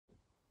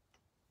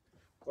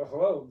Well,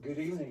 hello, good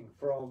evening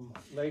from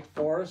Lake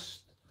Forest,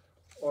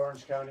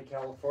 Orange County,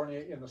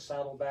 California, in the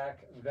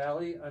Saddleback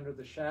Valley under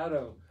the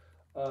shadow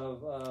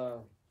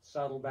of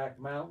Saddleback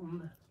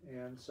Mountain.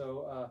 And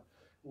so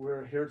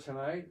we're here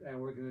tonight and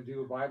we're going to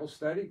do a Bible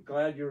study.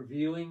 Glad you're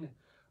viewing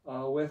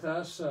with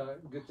us.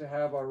 Good to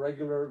have our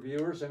regular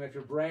viewers. And if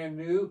you're brand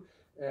new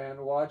and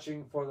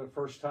watching for the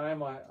first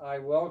time, I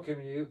welcome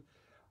you.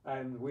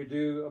 And we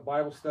do a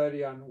Bible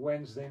study on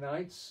Wednesday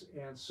nights.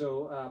 And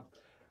so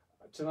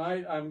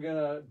tonight I'm going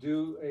to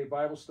do a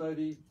Bible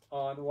study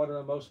on one of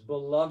the most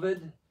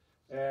beloved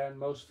and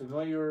most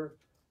familiar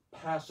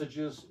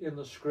passages in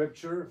the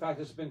Scripture. In fact,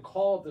 it's been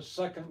called the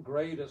second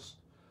greatest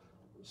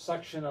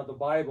section of the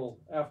Bible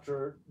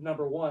after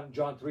number one,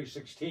 John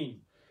 3:16,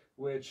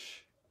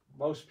 which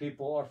most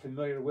people are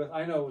familiar with.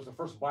 I know it was the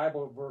first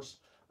Bible verse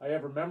I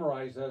ever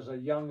memorized as a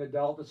young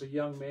adult, as a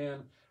young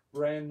man,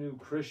 brand new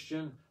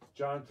Christian.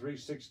 John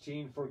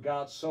 3:16, for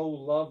God so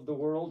loved the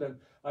world, and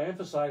I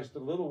emphasized the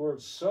little word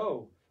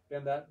so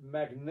in that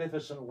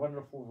magnificent,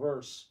 wonderful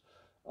verse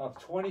of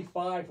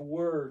 25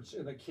 words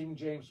in the King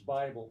James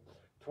Bible.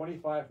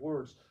 25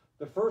 words.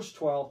 The first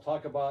 12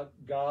 talk about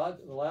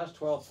God, the last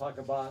 12 talk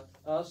about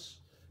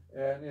us,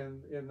 and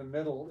in the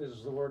middle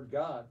is the word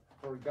God.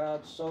 For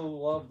God so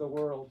loved the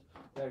world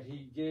that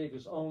he gave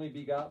his only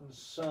begotten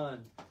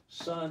Son.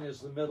 Son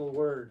is the middle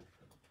word.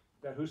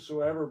 That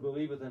whosoever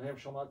believeth in him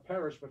shall not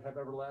perish, but have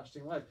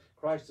everlasting life.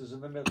 Christ is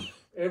in the middle.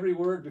 Every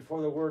word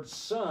before the word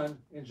Son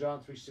in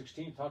John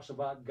 3:16 talks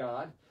about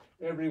God.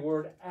 Every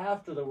word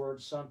after the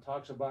word Son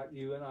talks about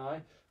you and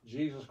I.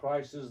 Jesus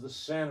Christ is the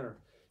center.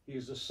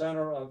 He's the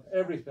center of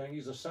everything.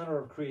 He's the center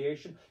of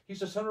creation.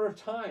 He's the center of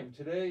time.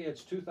 Today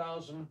it's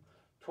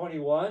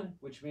 2021,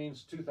 which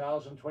means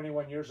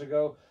 2021 years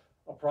ago,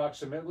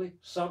 approximately.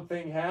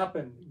 Something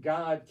happened.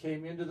 God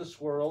came into this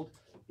world,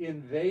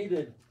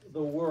 invaded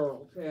the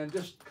world. And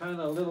just kind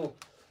of a little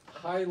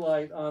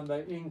highlight on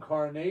the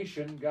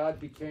incarnation. God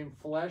became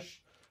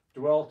flesh,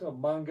 dwelt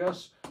among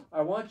us.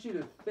 I want you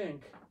to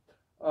think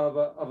of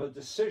a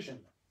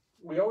decision.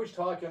 We always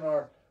talk in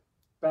our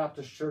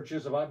Baptist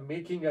churches about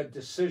making a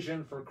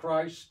decision for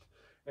Christ.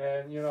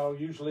 And, you know,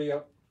 usually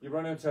you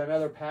run into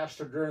another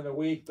pastor during the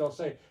week. They'll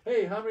say,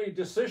 hey, how many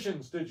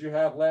decisions did you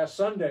have last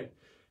Sunday?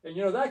 And,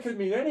 you know, that could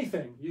mean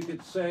anything. You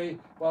could say,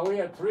 well, we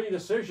had 3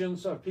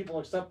 decisions of people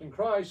accepting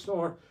Christ,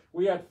 or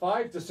we had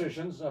 5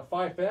 decisions.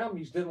 5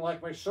 families didn't like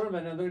my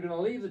sermon, and they're going to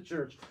leave the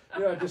church.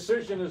 You know, a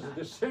decision is a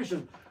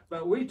decision.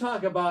 But we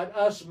talk about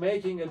us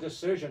making a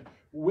decision.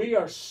 We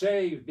are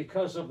saved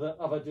because of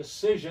a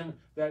decision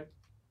that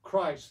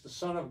Christ, the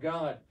Son of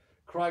God,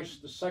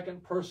 Christ, the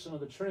second person of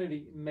the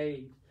Trinity,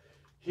 made.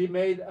 He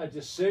made a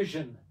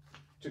decision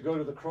to go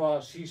to the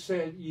cross. He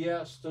said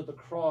yes to the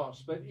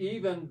cross. But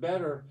even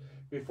better,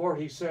 before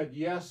he said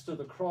yes to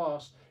the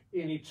cross,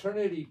 in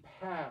eternity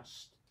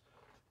past,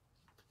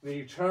 the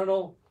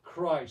eternal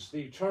Christ,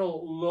 the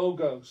eternal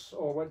Logos,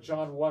 or what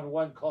John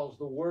 1:1 calls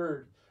the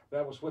Word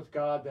that was with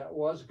God, that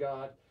was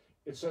God.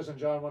 It says in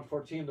John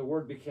 1:14, the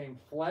Word became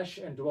flesh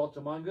and dwelt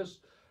among us.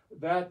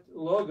 That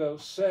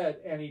Logos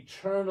said an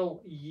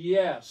eternal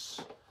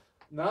yes,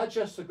 not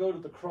just to go to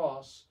the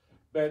cross,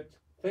 but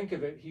think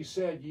of it, he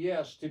said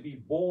yes to be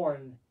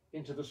born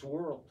into this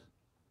world.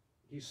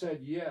 He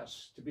said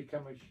yes to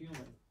become a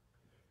human.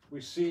 We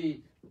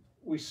see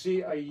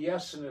a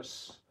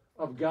yesness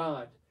of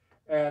God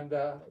and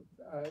a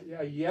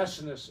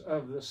yesness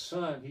of the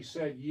Son. He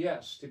said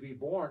yes to be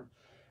born.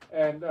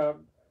 And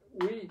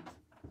we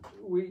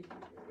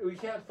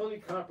can't fully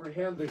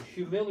comprehend the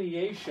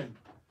humiliation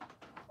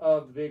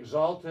of the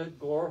exalted,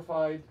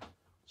 glorified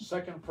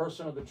second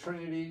person of the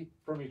Trinity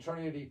from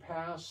eternity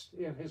past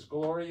in his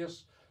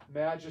glorious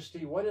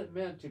majesty, what it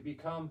meant to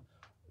become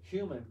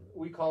human.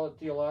 We call it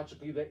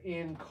theologically the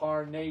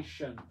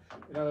incarnation.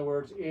 In other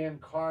words,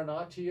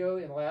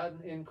 incarnatio in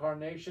Latin,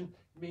 incarnation,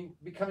 means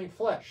becoming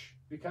flesh,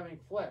 becoming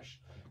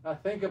flesh. Now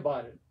think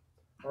about it,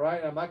 all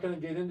right? I'm not going to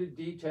get into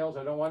details.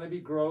 I don't want to be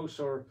gross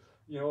or,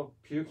 you know,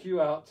 puke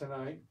you out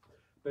tonight.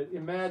 But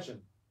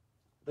imagine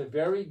the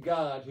very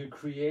God who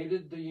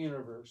created the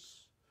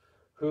universe,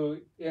 who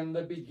in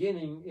the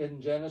beginning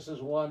in Genesis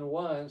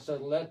 1:1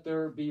 said, let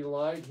there be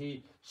light.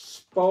 He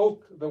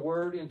spoke the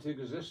word into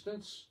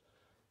existence.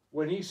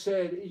 When he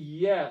said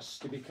yes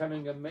to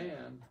becoming a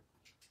man,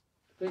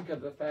 think of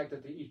the fact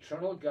that the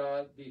eternal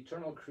God, the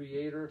eternal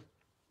Creator,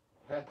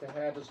 had to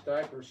have his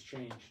diapers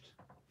changed.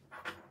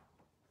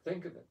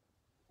 Think of it.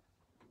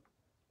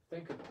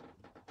 Think of it.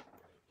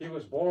 He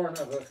was born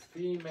of a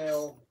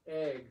female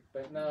egg,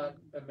 but not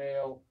a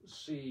male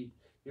seed.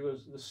 He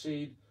was the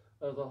seed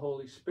of the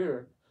Holy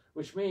Spirit,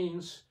 which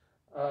means,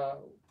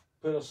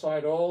 put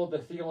aside all the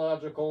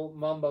theological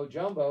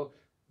mumbo-jumbo,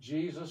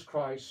 Jesus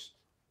Christ,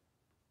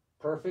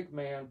 perfect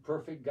man,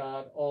 perfect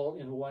God, all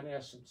in one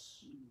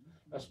essence.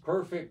 As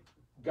perfect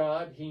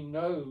God, he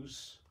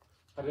knows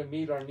how to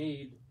meet our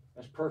need.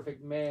 As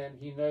perfect man,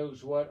 he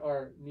knows what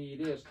our need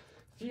is.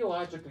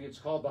 Theologically, it's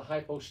called the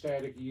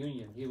hypostatic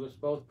union. He was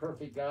both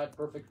perfect God,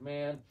 perfect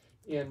man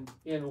in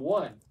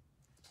one.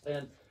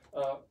 And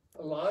a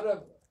lot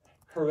of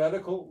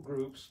heretical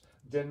groups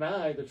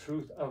deny the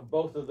truth of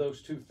both of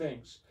those two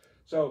things.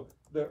 So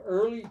the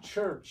early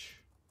church,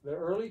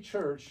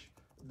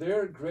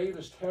 their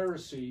greatest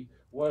heresy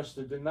was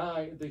to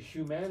deny the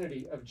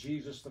humanity of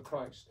Jesus the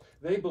Christ.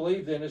 They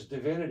believed in his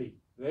divinity.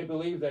 They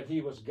believed that he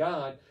was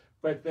God,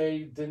 but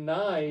they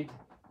denied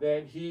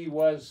that he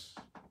was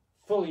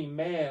fully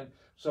man.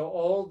 So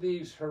all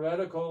these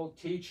heretical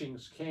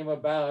teachings came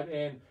about,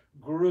 and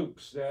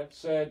groups that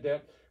said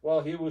that,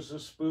 well, he was a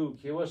spook.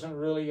 He wasn't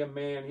really a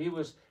man. He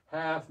was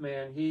half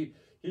man. He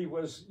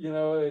was,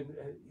 no,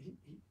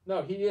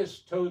 he is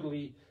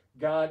totally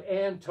God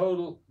and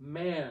total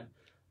man.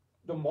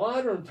 The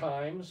modern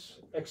times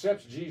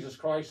accepts Jesus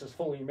Christ as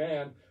fully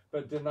man,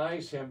 but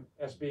denies him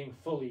as being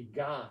fully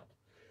God.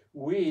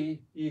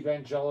 We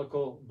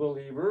evangelical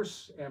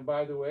believers, and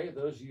by the way,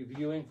 those of you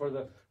viewing for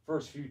the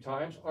first few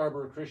times,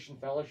 Arbor Christian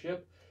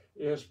Fellowship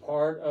is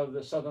part of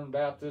the Southern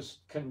Baptist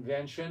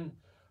Convention.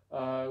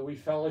 We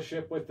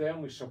fellowship with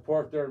them. We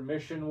support their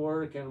mission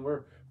work, and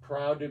we're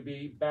proud to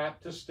be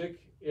Baptistic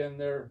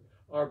in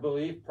our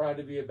belief, proud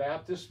to be a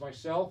Baptist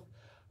myself.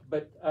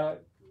 But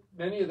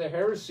many of the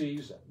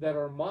heresies that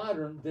are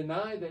modern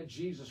deny that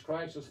Jesus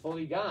Christ is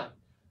fully God.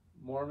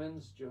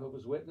 Mormons,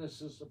 Jehovah's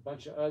Witnesses, a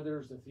bunch of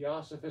others, the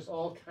Theosophists,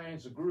 all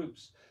kinds of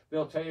groups.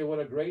 They'll tell you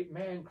what a great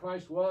man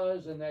Christ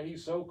was and that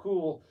he's so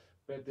cool,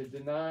 but they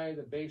deny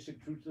the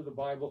basic truth of the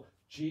Bible.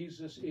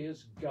 Jesus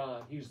is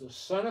God. He's the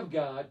Son of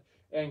God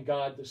and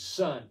God the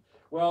Son.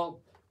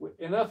 Well,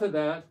 enough of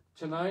that.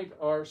 Tonight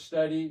our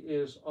study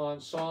is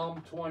on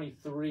Psalm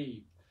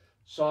 23.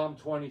 Psalm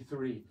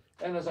 23.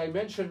 And as I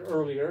mentioned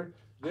earlier,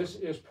 this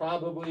is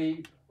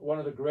probably one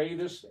of the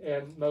greatest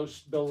and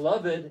most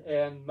beloved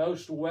and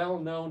most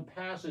well-known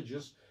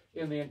passages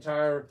in the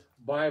entire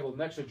Bible.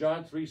 Next to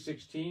John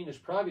 3:16 is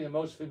probably the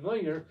most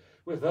familiar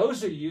with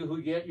those of you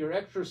who get your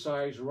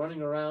exercise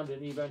running around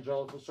in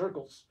evangelical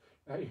circles,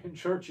 in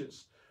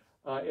churches.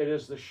 It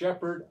is the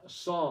Shepherd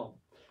Psalm.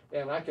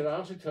 And I can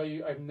honestly tell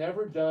you, I've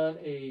never done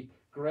a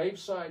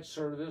graveside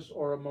service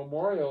or a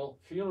memorial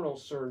funeral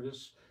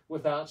service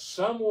without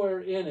somewhere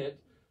in it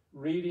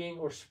reading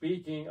or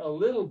speaking a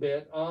little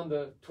bit on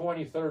the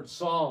 23rd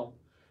Psalm.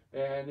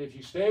 And if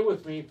you stay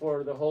with me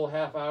for the whole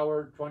half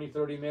hour, 20,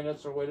 30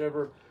 minutes or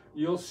whatever,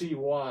 you'll see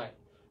why.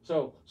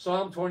 So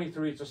Psalm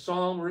 23, it's a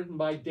psalm written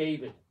by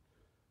David,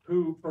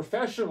 who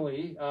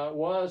professionally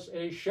was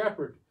a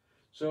shepherd.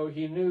 So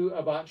he knew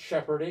about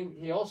shepherding.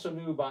 He also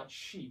knew about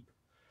sheep.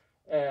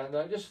 And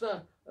let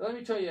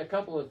me tell you a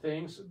couple of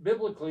things.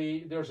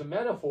 Biblically, there's a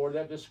metaphor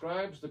that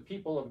describes the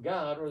people of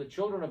God or the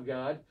children of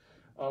God.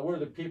 We're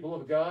the people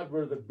of God.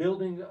 We're the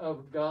building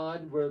of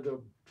God. We're the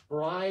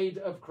bride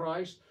of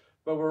Christ.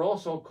 But we're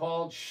also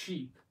called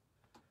sheep.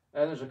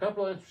 And there's a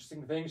couple of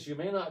interesting things you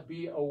may not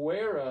be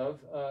aware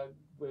of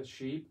with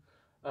sheep.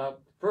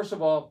 First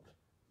of all,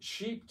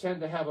 sheep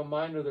tend to have a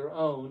mind of their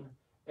own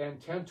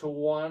and tend to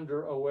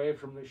wander away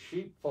from the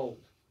sheepfold.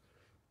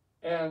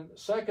 And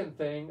second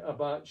thing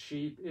about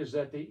sheep is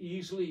that they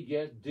easily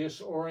get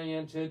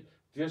disoriented,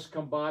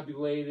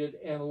 discombobulated,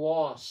 and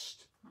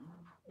lost.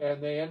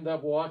 And they end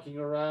up walking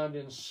around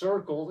in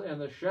circles, and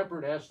the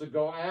shepherd has to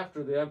go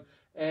after them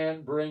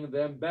and bring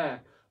them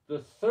back. The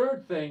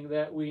third thing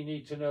that we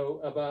need to know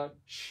about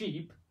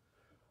sheep,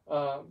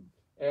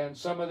 and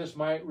some of this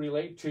might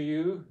relate to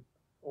you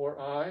or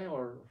I,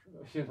 or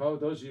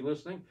those of you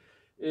listening,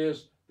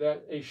 is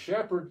that a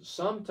shepherd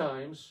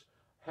sometimes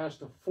has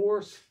to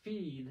force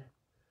feed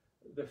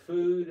the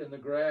food and the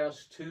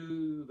grass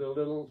to the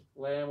little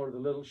lamb or the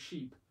little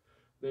sheep.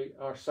 They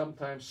are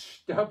sometimes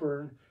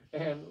stubborn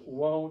and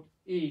won't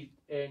eat,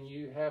 and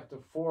you have to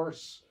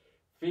force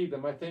feed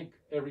them. I think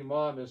every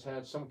mom has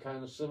had some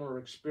kind of similar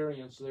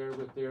experience there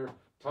with their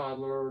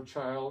toddler or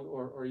child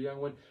or young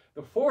one.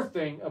 The fourth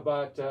thing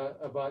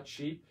about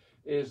sheep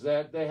is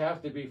that they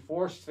have to be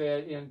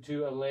force-fed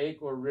into a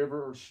lake or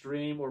river or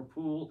stream or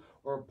pool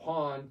or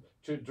pond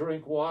to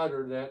drink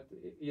water that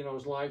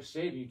is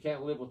life-saving. You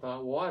can't live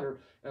without water,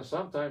 and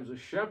sometimes the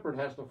shepherd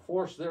has to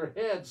force their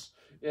heads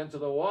into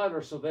the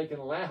water so they can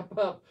lap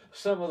up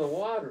some of the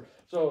water.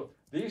 So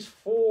these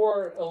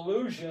four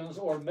allusions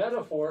or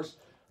metaphors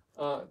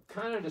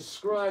kind of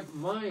describe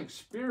my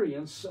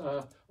experience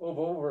of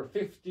over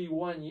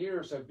 51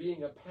 years of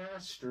being a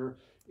pastor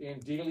in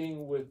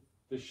dealing with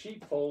the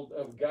sheepfold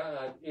of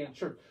God in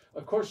church.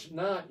 Of course,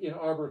 not in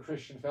Arbor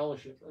Christian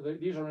Fellowship.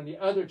 These are in the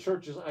other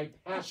churches I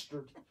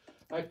pastored.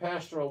 I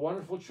pastor a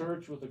wonderful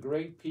church with a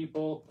great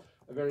people,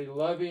 a very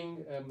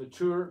loving and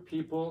mature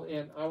people,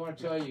 and I want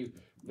to tell you,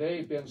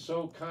 they've been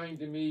so kind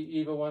to me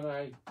even when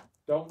I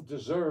don't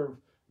deserve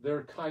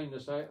their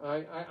kindness.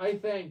 I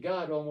thank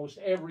God almost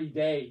every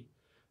day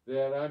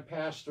that I'm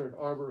pastor at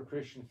Arbor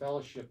Christian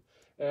Fellowship.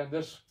 And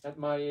this, at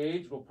my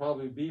age, will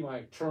probably be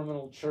my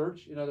terminal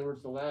church. In other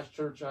words, the last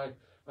church I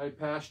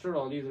pastor,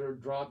 I'll either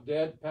drop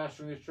dead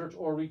pastoring this church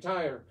or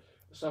retire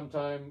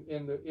sometime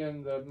in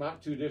the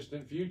not too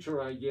distant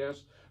future, I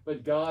guess.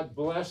 But God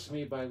bless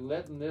me by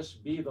letting this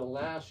be the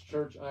last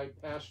church I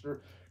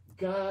pastor.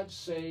 God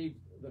saved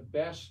the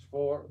best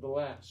for the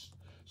last.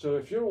 So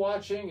if you're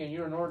watching and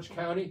you're in Orange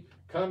County,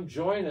 come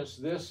join us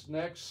this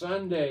next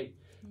Sunday.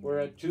 We're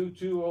at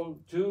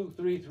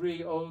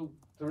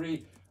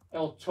 23303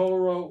 El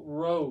Toro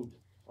Road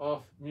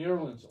off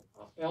Muirlands.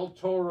 El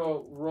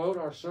Toro Road.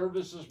 Our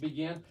services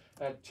begin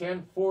at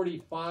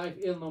 10:45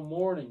 in the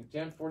morning,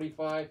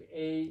 10:45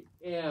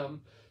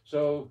 a.m.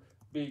 So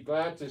be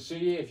glad to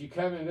see you. If you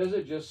come and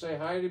visit, just say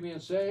hi to me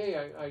and say,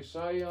 hey, I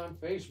saw you on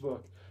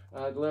Facebook.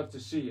 I'd love to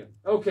see you.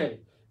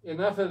 Okay,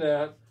 enough of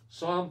that.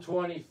 Psalm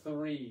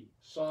 23.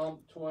 Psalm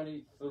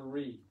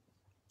 23.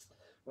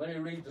 Let me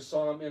read the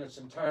psalm in its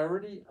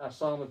entirety, a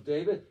Psalm of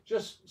David.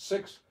 Just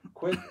 6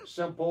 quick,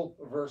 simple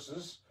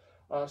verses.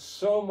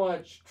 So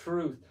much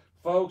truth.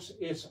 Folks,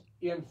 it's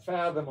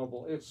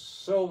unfathomable. It's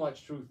so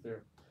much truth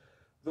there.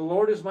 The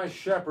Lord is my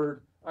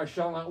shepherd, I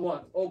shall not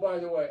want. Oh, by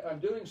the way, I'm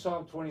doing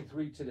Psalm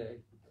 23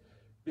 today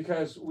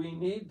because we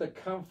need the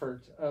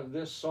comfort of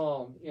this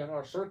psalm in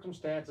our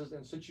circumstances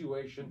and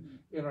situation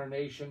in our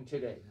nation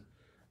today.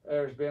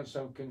 There's been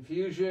some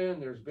confusion,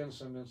 there's been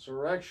some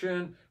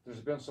insurrection, there's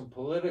been some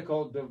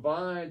political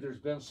divide, there's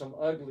been some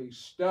ugly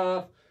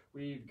stuff.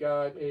 We've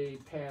got a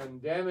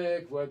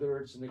pandemic, whether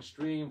it's an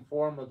extreme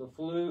form of the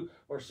flu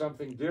or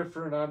something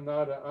different. I'm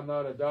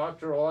not a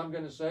doctor. All I'm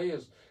going to say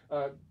is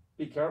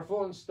be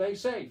careful and stay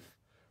safe.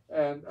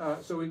 And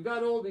so we've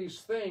got all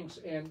these things,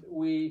 and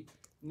we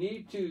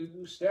need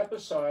to step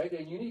aside,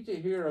 and you need to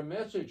hear a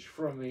message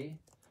from me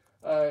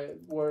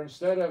where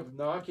instead of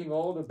knocking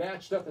all the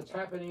bad stuff that's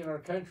happening in our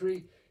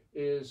country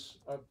is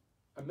a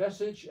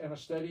message and a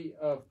study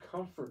of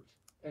comfort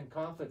and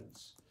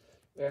confidence.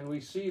 And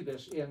we see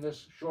this in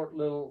this short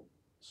little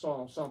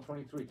psalm, Psalm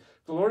 23.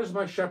 The Lord is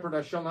my shepherd,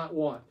 I shall not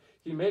want.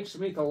 He makes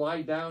me to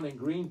lie down in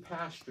green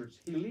pastures.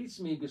 He leads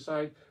me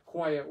beside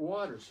quiet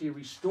waters. He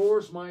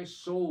restores my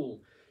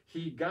soul.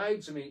 He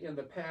guides me in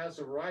the paths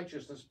of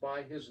righteousness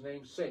by his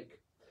name's sake.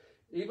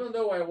 Even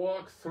though I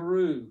walk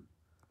through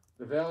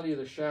the valley of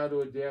the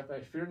shadow of death, I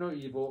fear no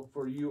evil,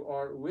 for you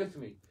are with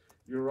me.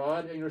 Your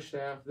rod and your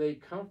staff, they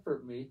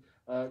comfort me.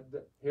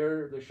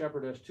 Here the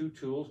shepherd has 2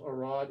 tools, a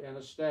rod and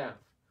a staff.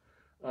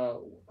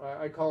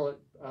 I call it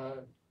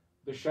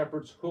the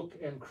shepherd's hook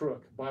and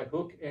crook, by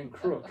hook and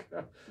crook.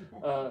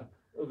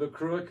 The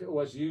crook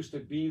was used to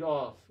beat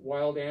off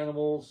wild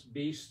animals,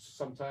 beasts,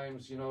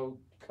 sometimes,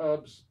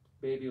 cubs,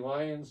 baby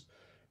lions.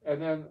 And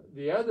then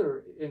the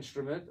other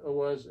instrument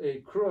was a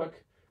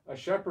crook, a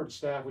shepherd's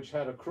staff, which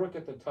had a crook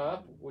at the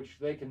top, which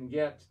they can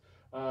get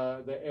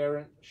the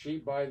errant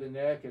sheep by the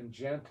neck and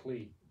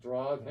gently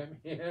draw them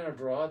in or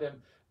draw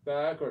them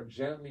back or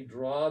gently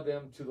draw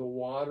them to the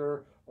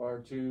water or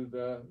to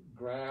the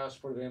grass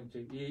for them to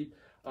eat.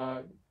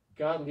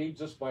 God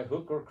leads us by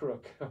hook or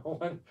crook,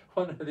 one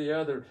or the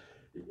other.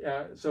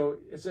 So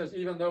it says,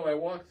 even though I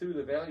walk through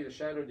the valley of the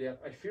shadow of death,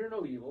 I fear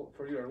no evil,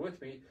 for you are with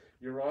me.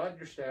 Your rod,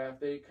 your staff,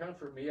 they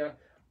comfort me. I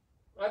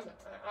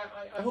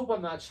hope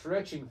I'm not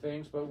stretching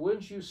things, but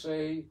wouldn't you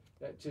say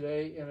that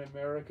today in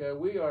America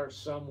we are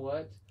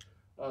somewhat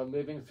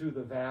living through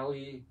the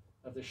valley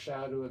of the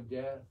shadow of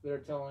death? They're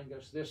telling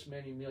us this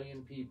many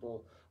million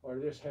people or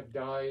this have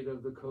died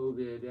of the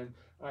COVID. And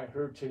I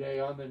heard today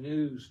on the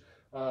news,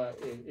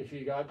 if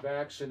you got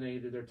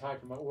vaccinated, they're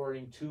talking about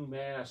wearing 2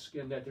 masks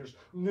and that there's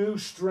new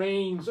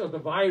strains of the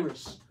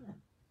virus.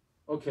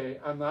 Okay,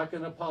 I'm not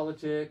going to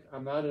politic.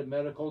 I'm not a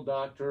medical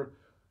doctor.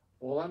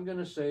 All I'm going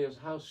to say is,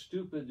 how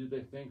stupid do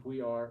they think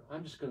we are?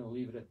 I'm just going to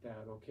leave it at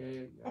that,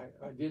 okay?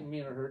 I didn't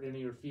mean to hurt any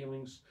of your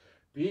feelings.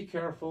 Be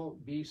careful,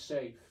 be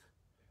safe.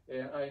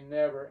 And I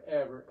never,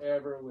 ever,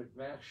 ever would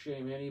mask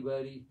shame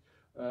anybody.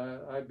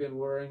 I've been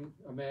wearing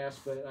a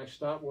mask, but I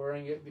stopped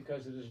wearing it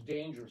because it is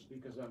dangerous,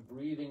 because I'm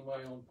breathing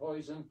my own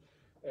poison.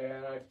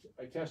 And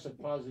I tested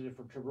positive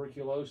for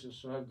tuberculosis,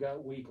 so I've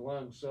got weak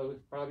lungs. So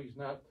it probably is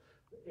not,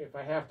 if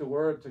I have to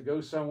wear it to go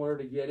somewhere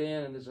to get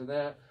in and this and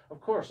that, of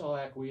course I'll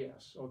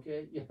acquiesce,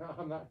 okay?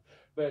 I'm not,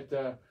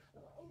 but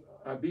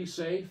be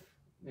safe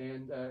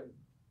and,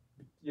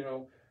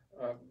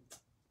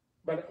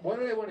 but what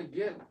I want to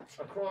get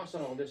across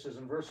on all this is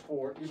in verse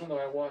 4, even though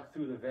I walk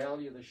through the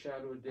valley of the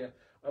shadow of death,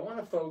 I want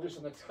to focus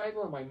on the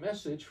title of my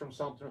message from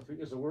Psalm 23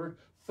 is the word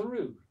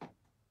through.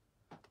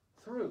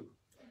 Through.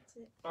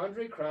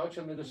 Andre Crouch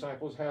and the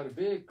Disciples had a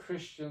big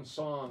Christian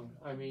song.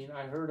 I mean,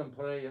 I heard them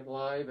play it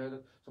live at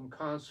some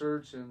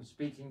concerts and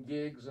speaking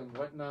gigs and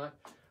whatnot.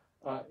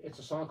 It's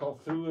a song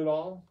called Through It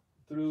All.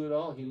 Through It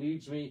All. He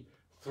leads me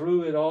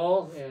through it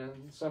all.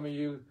 And some of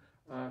you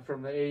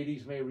from the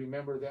 80s may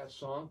remember that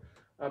song.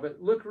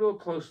 But look real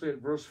closely at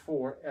verse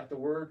 4 at the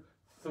word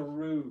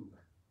through.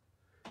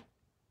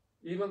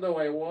 Even though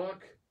I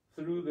walk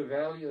through the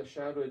valley of the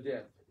shadow of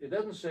death. It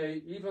doesn't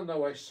say, even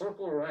though I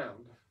circle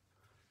around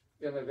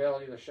in the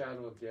valley of the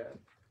shadow of death.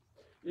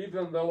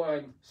 Even though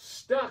I'm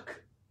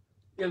stuck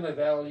in the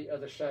valley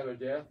of the shadow of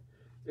death,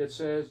 it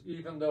says,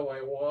 even though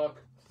I walk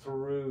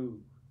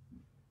through.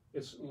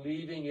 It's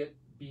leaving it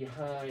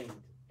behind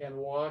and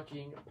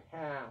walking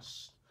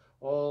past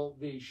all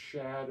these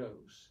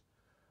shadows.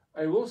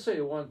 I will say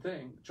one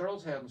thing.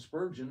 Charles Haddon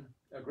Spurgeon,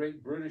 a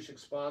great British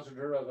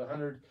expositor of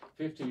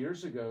 150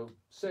 years ago,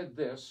 said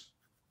this.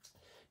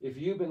 If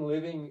you've been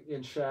living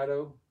in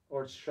shadow,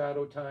 or it's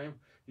shadow time,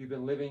 you've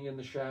been living in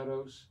the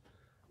shadows,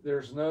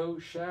 there's no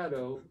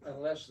shadow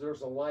unless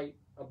there's a light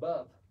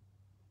above.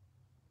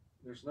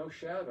 There's no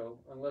shadow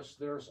unless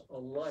there's a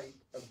light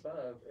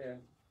above. And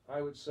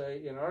I would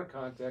say in our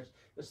context,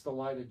 it's the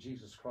light of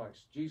Jesus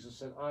Christ. Jesus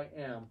said, I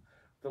am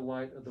the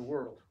light of the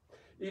world.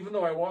 Even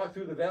though I walk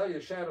through the valley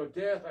of the shadow of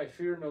death, I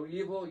fear no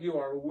evil. You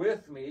are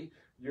with me.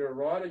 Your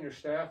rod and your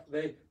staff,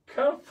 they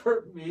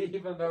comfort me,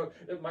 even though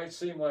it might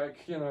seem like,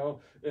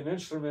 an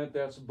instrument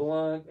that's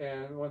blunt,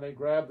 and when they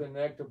grab the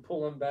neck to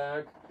pull them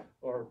back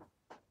or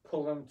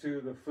pull them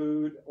to the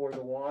food or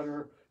the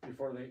water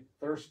before they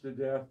thirst to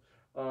death.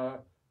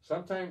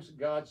 Sometimes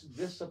God's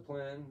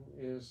discipline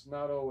is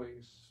not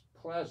always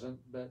pleasant,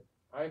 but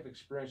I've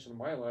experienced in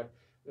my life,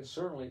 it's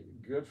certainly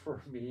good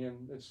for me,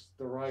 and it's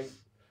the right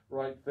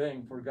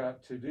thing for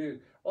God to do,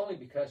 only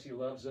because he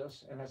loves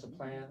us and has a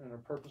plan and a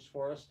purpose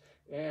for us,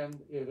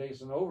 and it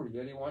isn't over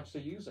yet. He wants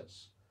to use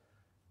us.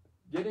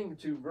 Getting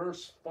to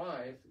verse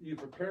 5, you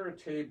prepare a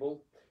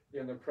table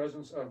in the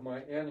presence of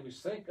my enemies.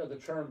 Think of the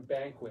term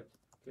banquet.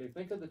 Okay,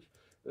 think of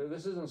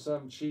this isn't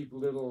some cheap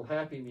little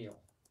Happy Meal.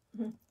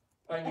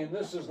 I mean,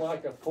 this is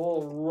like a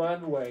full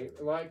runway,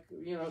 like,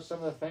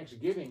 some of the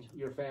Thanksgiving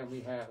your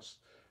family has.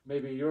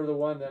 Maybe you're the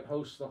one that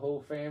hosts the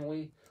whole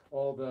family,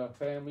 all the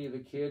family, the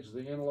kids,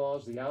 the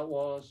in-laws, the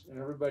outlaws, and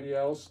everybody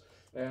else.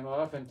 And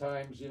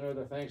oftentimes,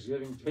 the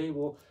Thanksgiving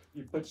table,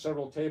 you put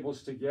several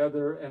tables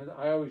together, and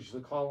I always used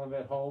to call them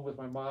at home with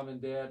my mom and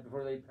dad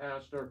before they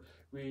passed, or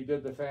we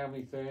did the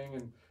family thing,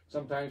 and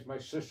sometimes my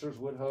sisters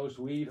would host,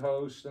 we'd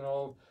host, and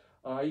all.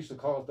 I used to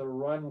call it the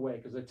runway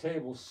because the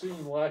table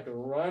seemed like a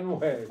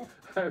runway.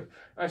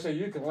 I say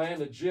you can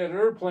land a jet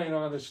airplane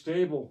on this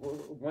table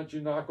once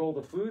you knock all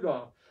the food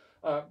off.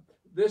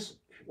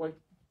 What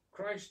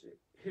Christ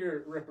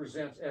here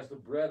represents as the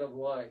bread of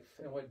life,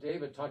 and what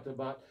David talked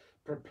about,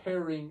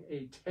 preparing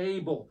a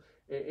table,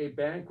 a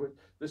banquet.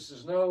 This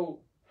is no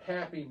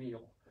Happy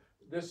Meal.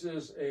 This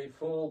is a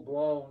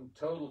full-blown,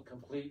 total,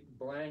 complete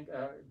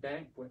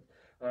banquet.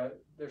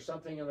 There's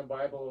something in the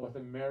Bible with the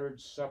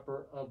marriage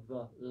supper of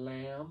the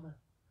Lamb.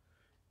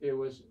 It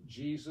was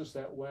Jesus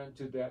that went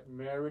to that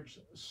marriage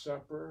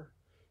supper.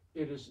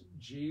 It is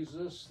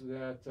Jesus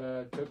that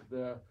took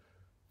the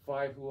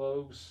 5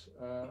 loaves,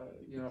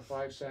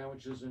 5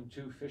 sandwiches and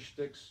 2 fish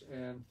sticks,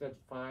 and fed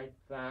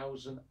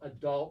 5,000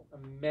 adult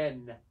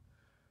men.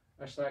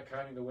 That's not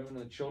counting the women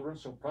and the children,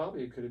 so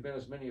probably it could have been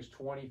as many as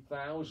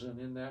 20,000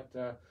 in that.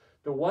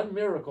 The one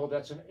miracle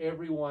that's in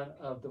every one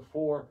of the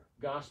 4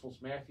 Gospels,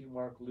 Matthew,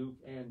 Mark, Luke,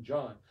 and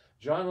John.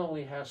 John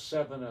only has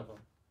 7 of them.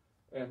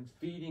 And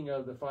feeding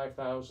of the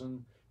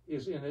 5,000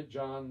 is in it,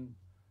 John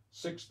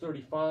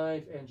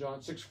 6:35 and John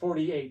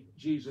 6:48.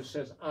 Jesus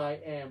says, I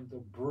am the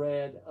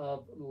bread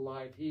of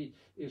life. He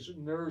is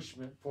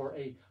nourishment for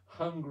a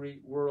hungry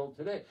world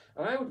today.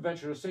 And I would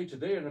venture to say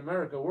today in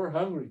America, we're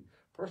hungry.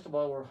 First of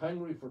all, we're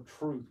hungry for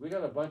truth. We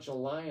got a bunch of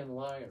lying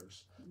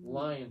liars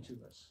lying to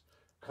us.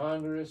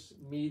 Congress,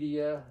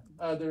 media,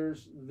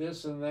 others,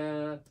 this and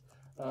that.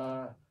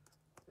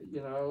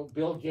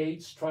 Bill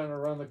Gates trying to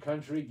run the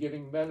country,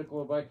 giving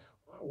medical advice.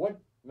 What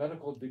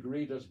medical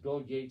degree does Bill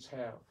Gates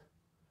have?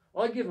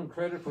 Well, I give him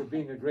credit for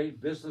being a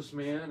great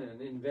businessman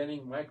and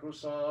inventing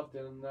Microsoft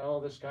and all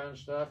this kind of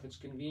stuff. It's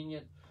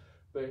convenient.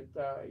 But,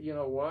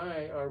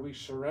 why are we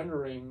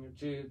surrendering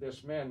to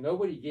this man?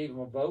 Nobody gave him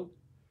a vote,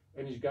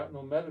 and he's got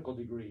no medical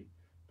degree.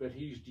 But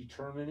he's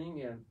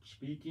determining and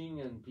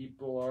speaking, and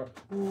people are,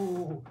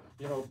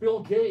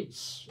 Bill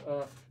Gates.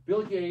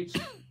 Bill Gates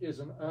is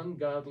an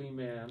ungodly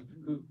man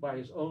who, by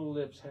his own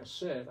lips, has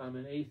said, I'm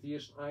an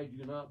atheist. I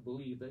do not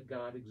believe that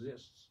God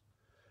exists.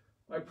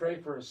 I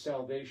pray for his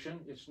salvation.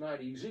 It's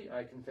not easy.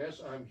 I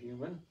confess I'm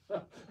human.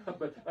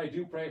 But I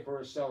do pray for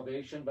his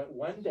salvation. But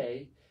one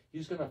day,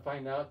 he's going to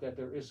find out that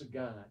there is a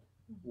God,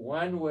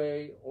 one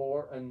way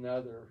or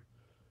another.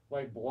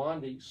 Like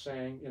Blondie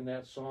sang in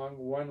that song,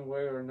 one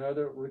way or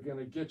another, we're going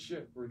to get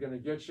you, we're going to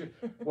get you.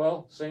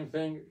 Well, same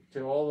thing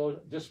to all those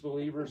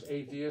disbelievers,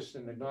 atheists,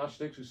 and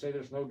agnostics who say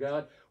there's no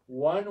God.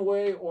 One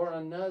way or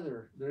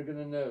another, they're going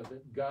to know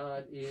that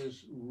God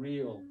is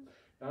real.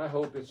 And I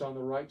hope it's on the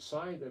right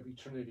side of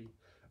eternity.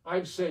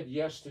 I've said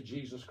yes to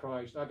Jesus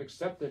Christ. I've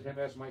accepted him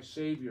as my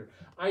Savior.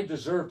 I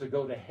deserve to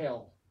go to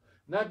hell.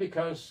 Not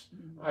because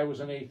I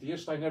was an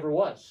atheist. I never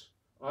was.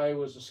 I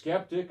was a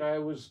skeptic. I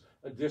was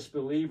a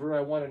disbeliever.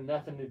 I wanted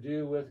nothing to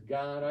do with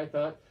God. I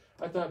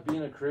thought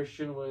being a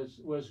Christian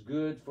was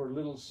good for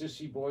little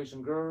sissy boys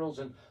and girls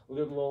and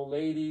little old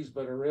ladies,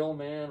 but a real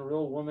man, a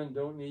real woman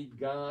don't need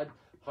God.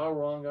 How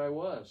wrong I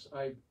was.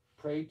 I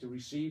prayed to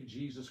receive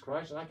Jesus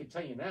Christ, and I can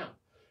tell you now,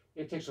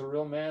 it takes a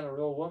real man, a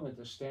real woman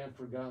to stand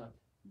for God,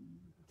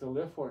 to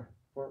live for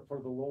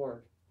the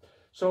Lord.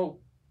 So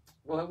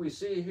what we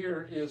see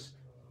here is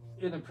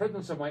in the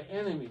presence of my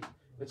enemy.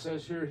 It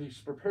says here, he's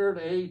prepared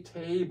a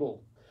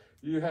table.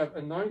 You have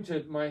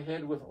anointed my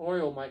head with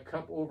oil, my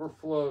cup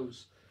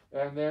overflows.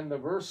 And then the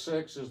verse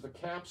 6 is the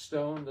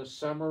capstone, the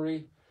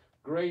summary,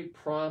 great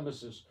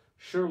promises.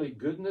 Surely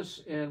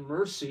goodness and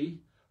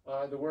mercy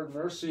The word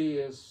mercy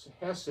is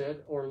hesed,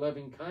 or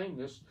loving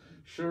kindness.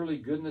 Surely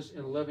goodness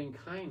and loving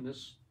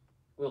kindness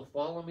will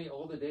follow me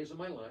all the days of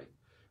my life,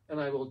 and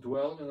I will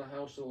dwell in the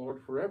house of the Lord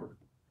forever.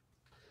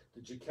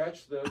 Did you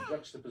catch the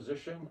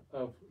juxtaposition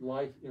of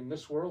life in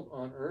this world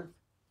on earth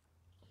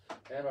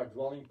and our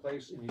dwelling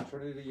place in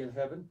eternity in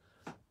heaven?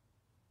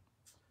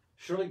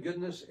 Surely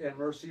goodness and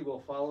mercy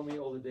will follow me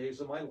all the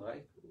days of my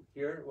life,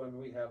 here when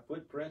we have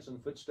footprints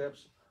and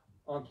footsteps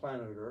on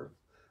planet Earth.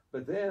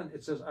 But then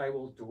it says, I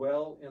will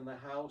dwell in the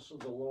house of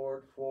the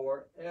Lord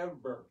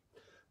forever.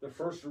 The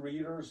first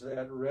readers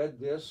that read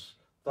this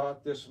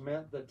thought this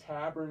meant the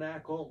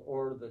tabernacle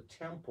or the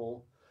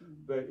temple,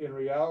 but in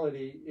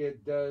reality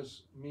it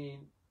does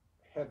mean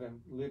heaven,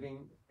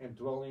 living and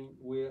dwelling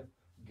with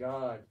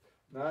God,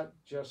 not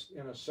just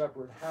in a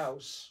separate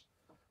house,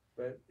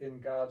 but in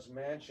God's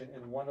mansion,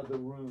 in one of the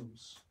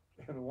rooms.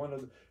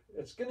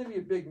 It's going to be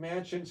a big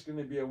mansion. It's going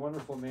to be a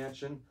wonderful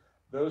mansion.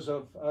 Those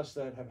of us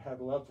that have had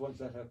loved ones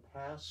that have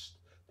passed,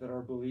 that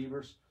are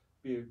believers,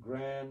 be a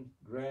grand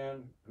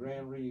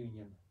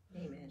reunion.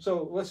 Amen.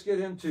 So let's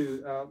get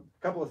into a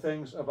couple of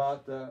things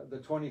about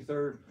the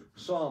 23rd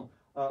Psalm.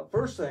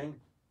 First thing,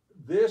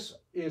 this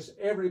is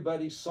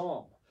everybody's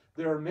psalm.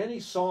 There are many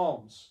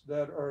psalms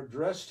that are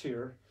addressed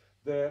here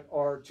that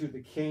are to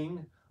the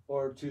king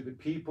or to the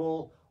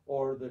people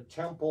or the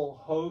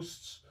temple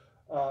hosts.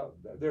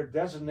 They're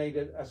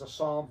designated as a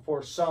psalm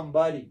for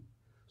somebody,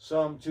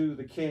 some to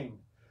the king.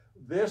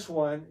 This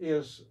one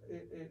is,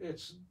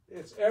 it's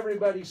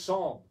everybody's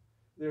psalm.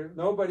 There's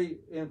nobody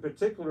in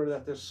particular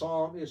that this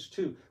psalm is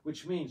to,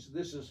 which means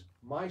this is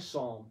my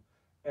psalm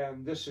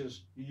and this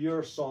is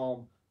your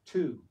psalm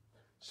too.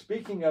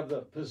 Speaking of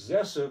the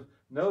possessive,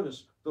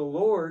 notice the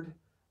Lord,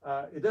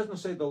 it doesn't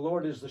say the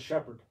Lord is the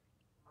shepherd.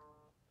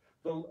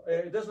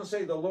 It doesn't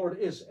say the Lord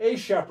is a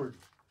shepherd.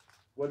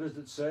 What does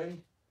it say?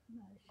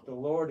 The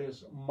Lord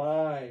is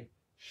my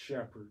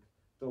shepherd.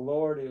 The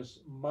Lord is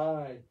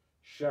my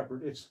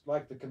shepherd. It's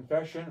like the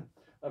confession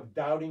of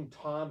doubting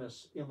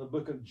Thomas in the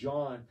book of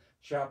John,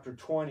 chapter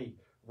 20,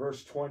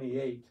 verse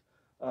 28.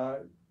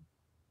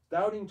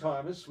 Doubting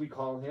Thomas, we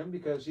call him,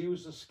 because he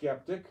was a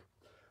skeptic.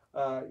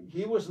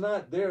 He was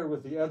not there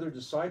with the other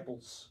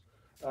disciples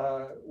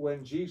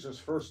when Jesus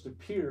first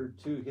appeared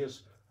to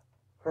his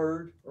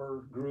herd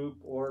or group,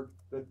 or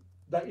the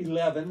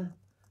 11,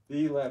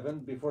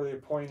 before they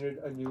appointed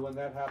a new one.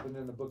 That happened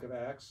in the book of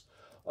Acts.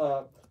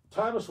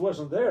 Thomas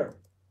wasn't there.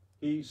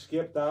 He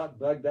skipped out,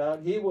 bugged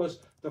out. He was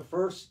the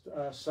first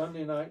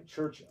Sunday night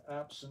church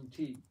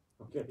absentee.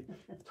 Okay,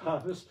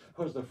 Thomas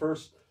was the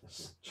first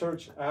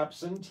church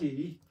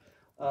absentee,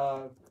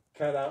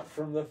 cut out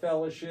from the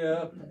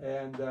fellowship,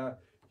 and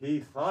he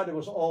thought it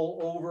was all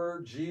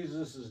over.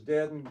 Jesus is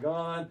dead and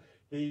gone.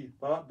 He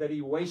thought that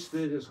he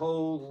wasted his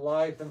whole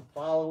life in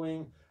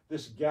following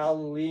this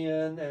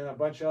Galilean and a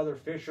bunch of other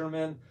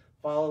fishermen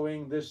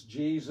following this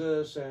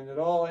Jesus, and it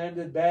all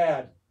ended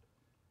bad.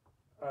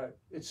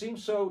 It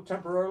seems so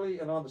temporarily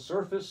and on the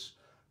surface,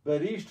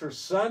 but Easter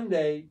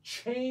Sunday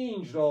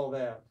changed all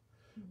that.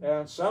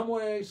 And some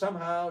way,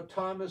 somehow,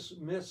 Thomas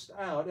missed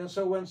out. And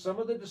so when some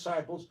of the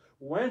disciples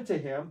went to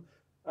him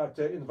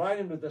to invite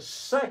him to the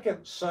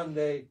second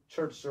Sunday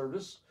church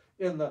service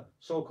in the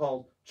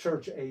so-called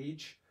church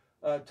age,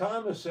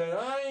 Thomas said,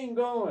 I ain't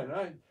going.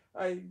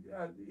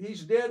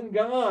 He's dead and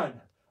gone.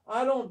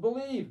 I don't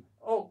believe.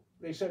 Oh,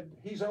 they said,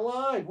 he's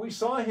alive. We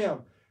saw him.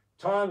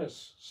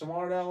 Thomas,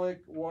 smart aleck,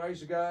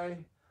 wise guy.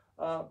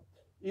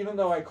 Even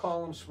though I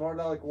call him smart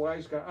aleck,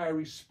 wise guy, I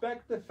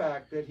respect the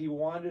fact that he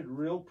wanted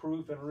real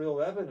proof and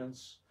real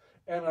evidence.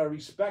 And I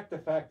respect the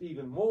fact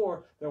even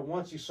more that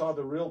once he saw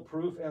the real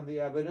proof and the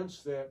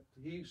evidence, that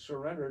he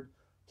surrendered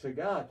to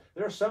God.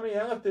 There are some of you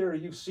out there,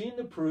 you've seen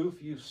the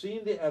proof, you've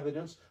seen the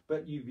evidence,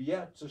 but you've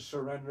yet to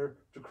surrender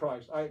to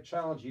Christ. I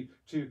challenge you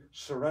to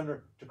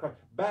surrender to Christ.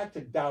 Back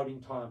to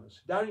doubting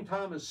Thomas. Doubting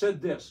Thomas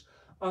said this,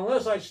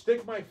 unless I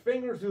stick my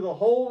finger through the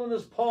hole in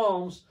his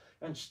palms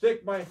and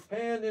stick my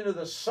hand into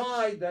the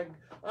side, that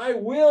I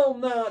will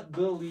not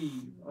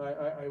believe.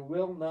 I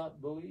will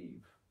not believe.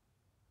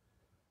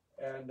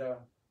 And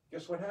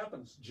guess what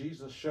happens?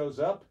 Jesus shows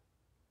up.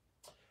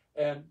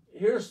 And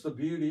here's the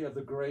beauty of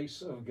the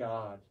grace of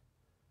God.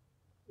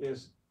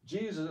 Is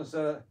Jesus,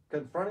 instead of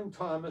confronting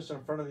Thomas in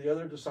front of the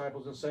other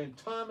disciples and saying,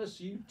 Thomas,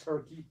 you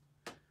turkey,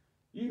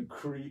 you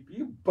creep,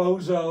 you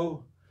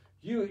bozo,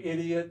 you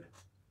idiot.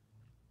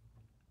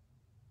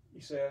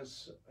 He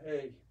says,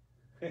 hey,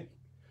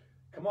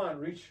 come on,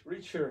 reach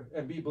here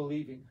and be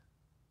believing.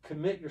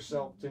 Commit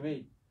yourself to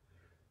me.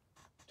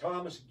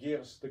 Thomas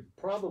gives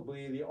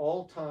probably the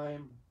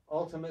all-time,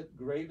 ultimate,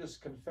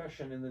 greatest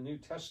confession in the New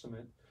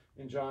Testament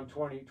in John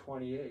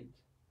 20:28.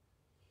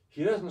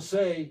 He doesn't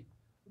say,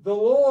 the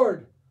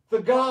Lord,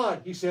 the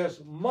God. He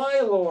says,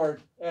 my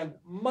Lord and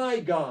my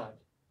God.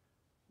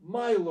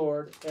 My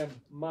Lord and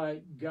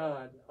my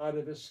God, out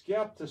of his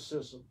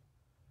skepticism.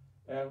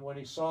 And when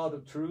he saw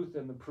the truth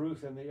and the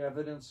proof and the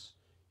evidence,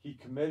 he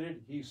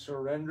committed, he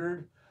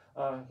surrendered.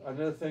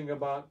 Another thing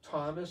about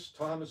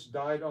Thomas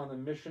died on the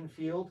mission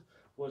field,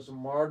 was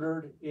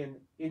martyred in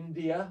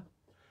India.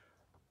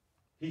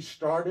 He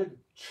started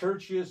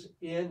churches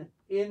in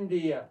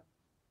India.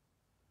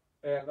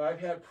 And I've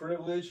had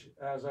privilege,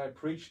 as I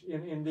preached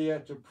in India,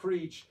 to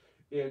preach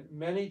in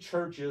many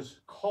churches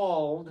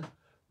called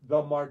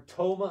the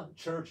Martoma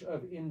Church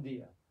of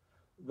India.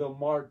 The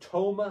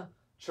Martoma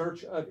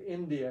Church of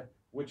India,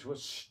 which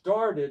was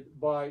started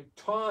by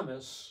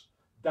Thomas,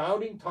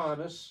 doubting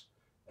Thomas,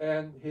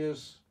 and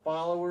his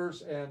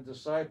followers and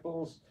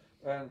disciples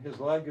and his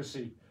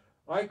legacy.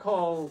 I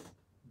call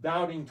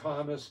doubting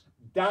Thomas,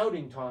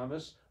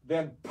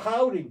 then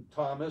pouting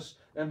Thomas,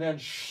 and then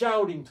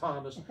shouting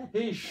Thomas.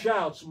 He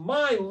shouts,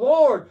 "My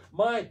Lord,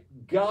 my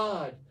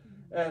God."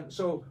 And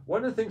so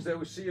one of the things that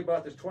we see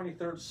about this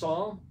 23rd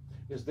Psalm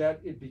is that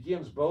it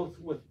begins both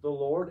with the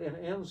Lord and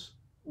ends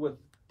with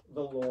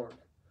the Lord.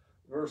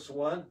 Verse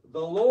 1,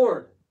 the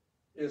Lord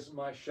is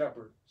my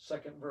shepherd.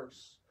 Second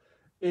verse.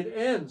 It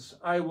ends,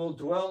 I will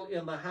dwell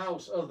in the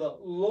house of the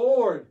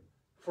Lord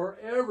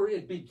forever.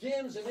 It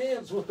begins and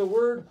ends with the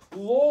word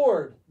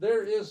Lord.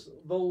 There is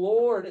the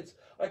Lord.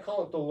 I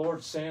call it the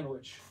Lord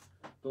sandwich.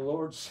 The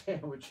Lord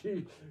sandwich.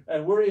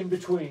 And we're in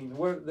between.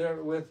 We're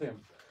there with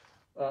him.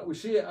 We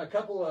see a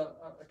couple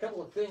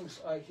of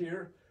things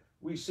here.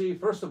 We see,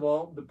 first of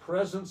all, the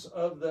presence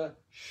of the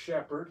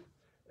shepherd.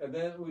 And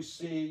then we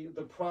see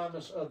the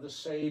promise of the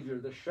Savior.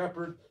 The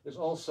shepherd is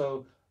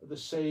also the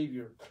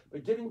Savior.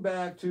 But getting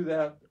back to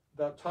that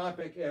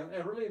topic and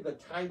really the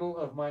title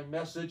of my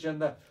message, and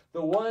the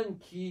one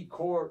key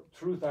core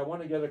truth I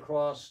want to get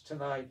across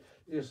tonight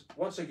is,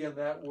 once again,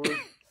 that word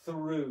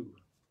through.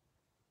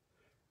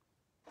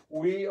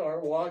 We are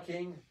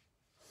walking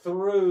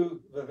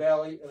through the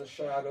valley of the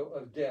shadow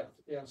of death.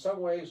 In some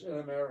ways in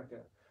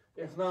America,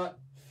 if not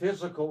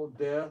physical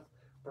death,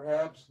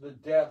 perhaps the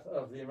death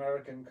of the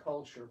American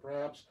culture,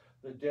 perhaps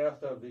the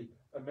death of the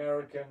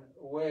American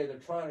way. They're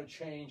trying to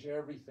change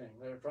everything.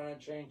 They're trying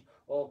to change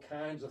all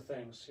kinds of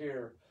things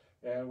here.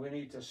 And we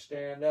need to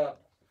stand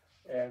up.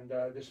 And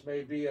this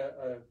may be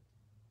a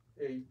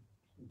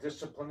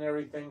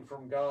disciplinary thing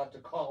from God to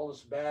call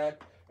us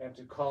back and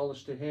to call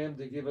us to him,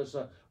 to give us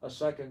a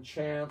second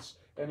chance.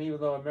 And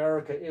even though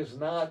America is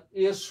not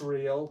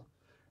Israel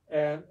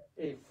and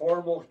a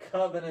formal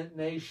covenant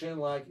nation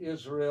like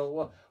Israel,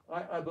 well,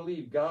 I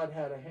believe God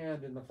had a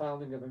hand in the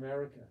founding of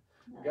America.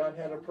 God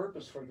had a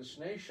purpose for this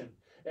nation,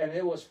 and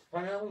it was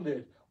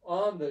founded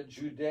on the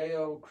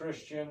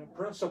Judeo-Christian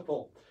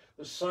principle.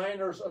 The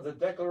signers of the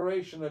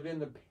Declaration of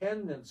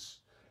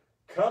Independence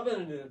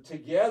covenanted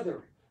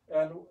together,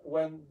 and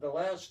when the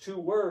last two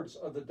words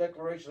of the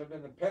Declaration of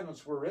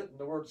Independence were written,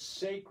 the word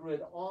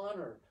sacred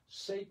honor,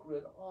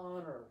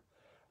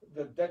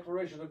 the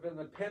Declaration of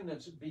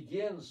Independence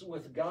begins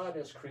with God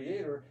as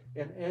creator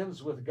and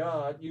ends with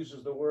God,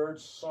 uses the word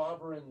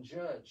sovereign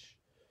judge.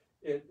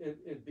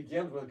 It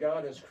begins with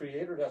God as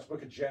creator. That's the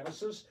book of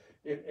Genesis.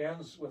 It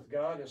ends with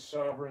God as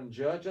sovereign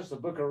judge. That's the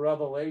book of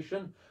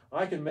Revelation.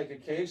 I can make a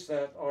case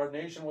that our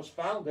nation was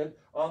founded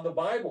on the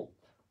Bible.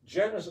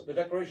 Genesis, the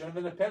Declaration of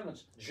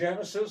Independence,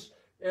 Genesis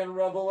and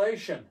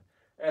Revelation.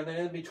 And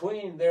then in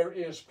between there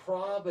is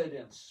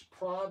providence,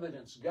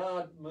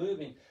 God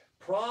moving.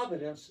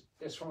 Providence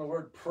is from the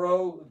word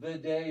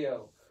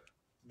pro-video.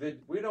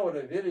 We know what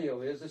a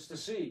video is. It's to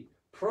see.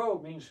 Pro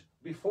means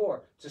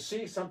before. To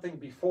see something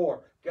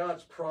before.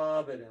 God's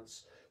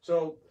providence.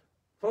 So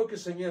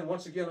focusing in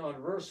once again on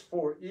verse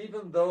 4,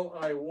 even though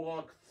I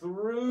walk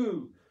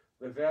through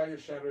the valley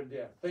of shadow of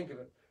death. Think of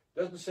it. It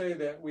doesn't say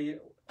that we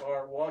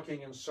are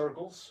walking in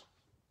circles.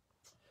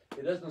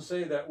 It doesn't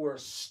say that we're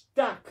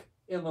stuck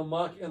in the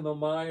muck, in the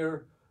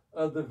mire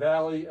of the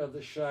valley of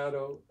the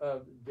shadow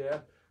of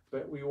death.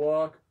 But we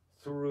walk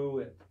through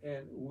it,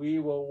 and we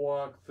will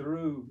walk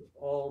through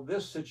all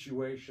this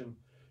situation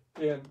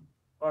in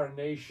our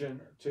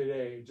nation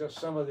today. Just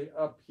some of the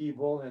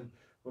upheaval and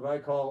what I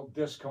call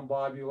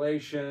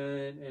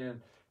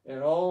discombobulation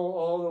and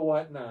all the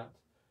whatnot.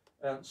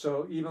 And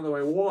so even though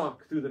I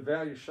walk through the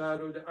valley of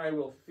shadow, I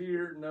will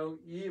fear no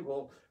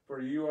evil,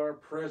 for you are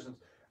present.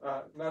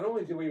 Not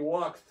only do we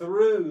walk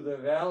through the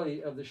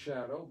valley of the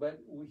shadow, but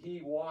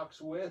he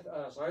walks with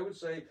us. I would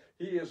say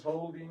he is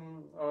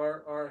holding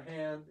our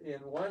hand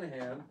in one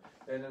hand,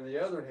 and in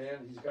the other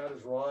hand, he's got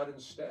his rod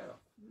and staff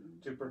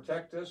to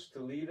protect us, to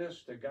lead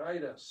us, to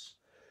guide us.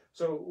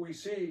 So we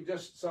see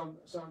just some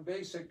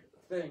basic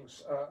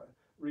things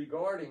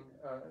regarding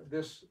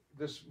this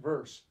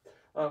verse.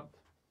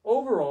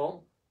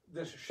 Overall,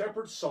 this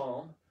shepherd's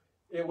psalm,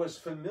 it was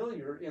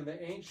familiar in the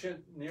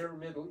ancient Near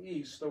Middle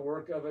East, the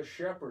work of a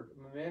shepherd.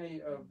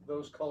 Many of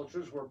those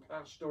cultures were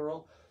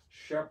pastoral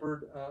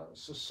shepherd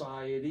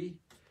society,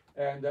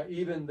 and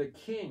even the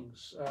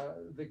kings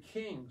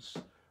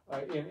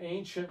in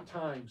ancient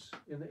times,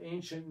 in the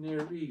ancient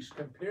Near East,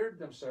 compared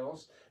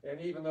themselves,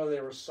 and even though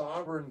they were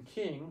sovereign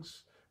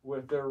kings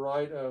with their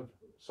right of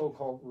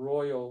so-called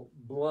royal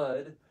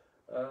blood,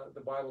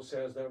 the Bible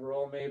says that we're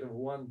all made of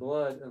one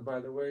blood, and by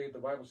the way, the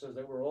Bible says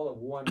that we're all of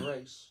one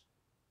race.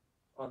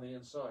 On the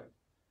inside,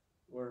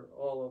 we're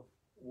all of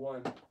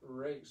one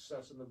race.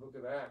 That's in the book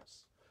of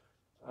Acts.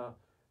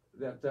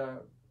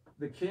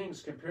 the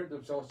kings compared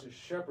themselves to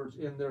shepherds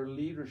in their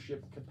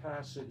leadership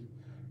capacity.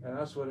 And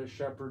that's what a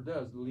shepherd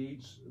does,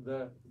 leads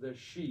the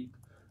sheep,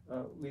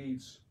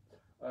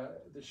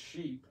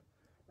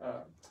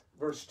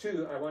 Verse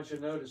 2, I want you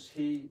to notice,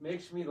 he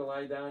makes me to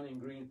lie down in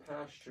green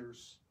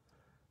pastures.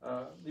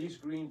 These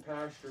green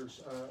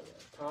pastures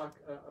talk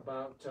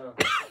about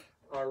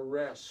our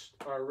rest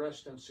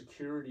and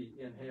security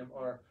in him,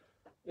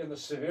 in the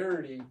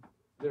severity,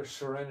 their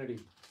serenity.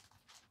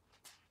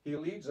 He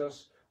leads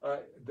us.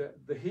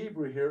 The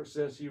Hebrew here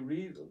says he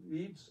leads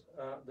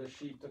the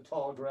sheep to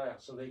tall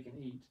grass so they can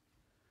eat.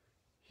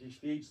 He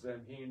feeds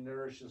them. He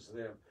nourishes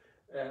them.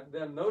 And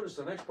then notice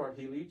the next part.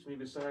 He leads me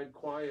beside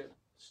quiet,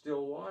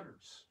 still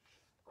waters.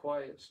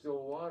 Quiet,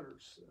 still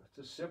waters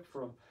to sip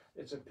from.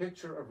 It's a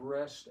picture of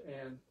rest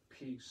and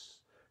peace.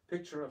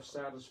 Picture of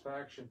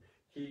satisfaction.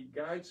 He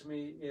guides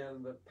me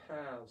in the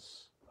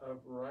paths of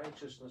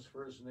righteousness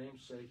for his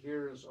name's sake.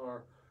 Here is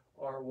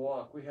our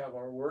walk. We have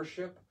our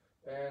worship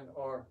and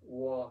our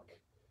walk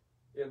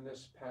in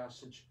this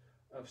passage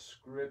of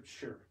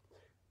Scripture,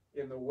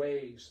 in the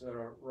ways that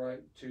are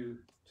right to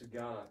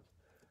God.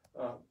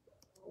 I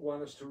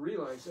want us to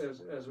realize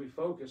as we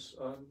focus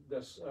on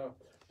this,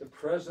 the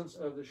presence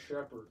of the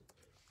shepherd,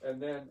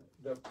 and then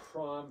the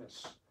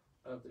promise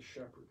of the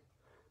shepherd.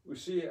 We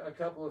see a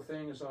couple of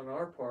things on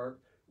our part.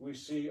 We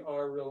see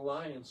our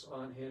reliance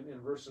on him in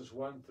verses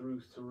 1 through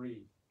 3.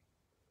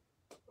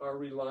 Our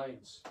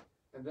reliance.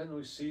 And then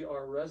we see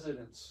our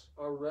residence.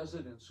 Our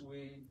residence.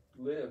 We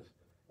live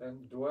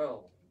and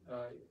dwell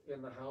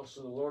in the house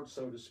of the Lord,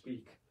 so to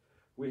speak.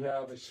 We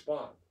have a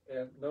spot.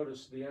 And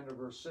notice the end of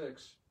verse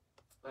 6.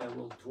 I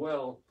will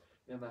dwell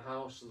in the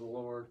house of the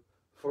Lord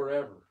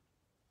forever.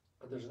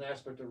 There's an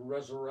aspect of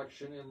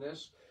resurrection in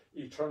this.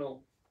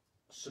 Eternal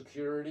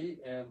security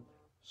and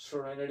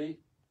serenity.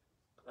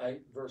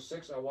 Verse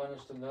 6, I want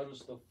us to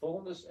notice the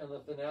fullness and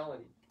the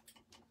finality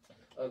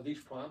of these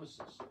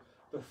promises.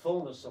 The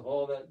fullness of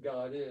all that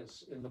God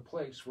is in the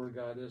place where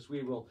God is.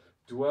 We will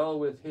dwell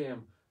with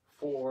him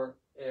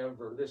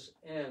forever. This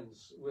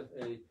ends with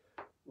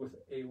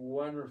a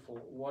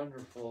wonderful,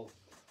 wonderful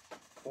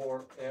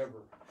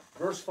forever.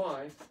 Verse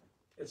 5,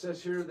 it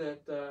says here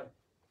that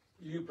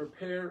you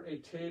prepare a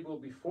table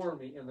before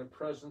me in the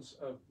presence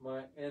of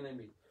my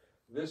enemy.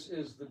 This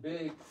is the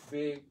big,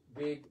 big,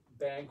 big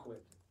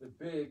banquet. The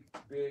big,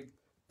 big,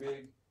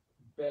 big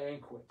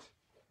banquet.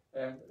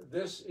 And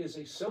this is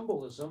a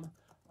symbolism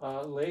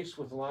laced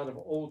with a lot of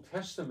Old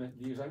Testament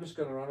views. I'm just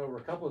going to run over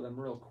a couple of them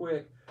real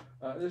quick.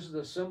 This is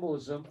the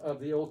symbolism of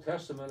the Old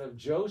Testament of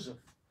Joseph.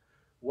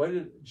 What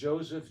did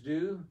Joseph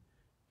do?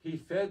 He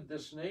fed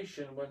this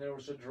nation when there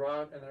was a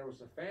drought and there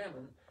was a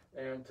famine.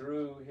 And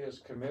through his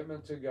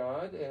commitment to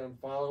God and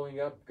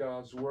following up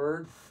God's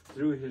word,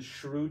 through his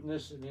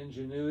shrewdness and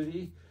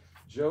ingenuity,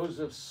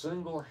 Joseph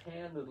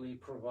single-handedly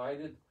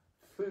provided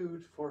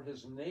food for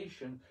his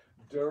nation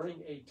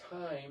during a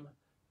time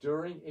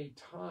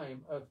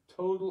of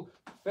total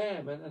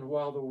famine. And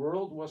while the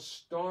world was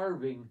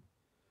starving,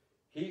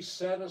 he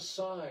set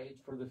aside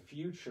for the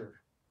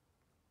future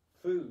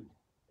food,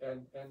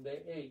 and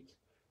they ate.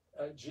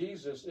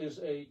 Jesus is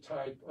a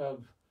type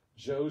of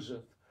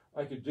Joseph.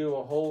 I could do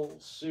a whole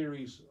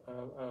series,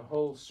 a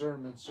whole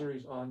sermon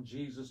series on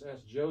Jesus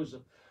as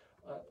Joseph.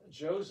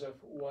 Joseph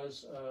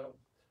was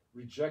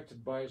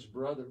rejected by his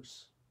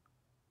brothers.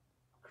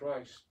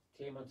 Christ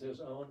came unto his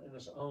own, and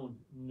his own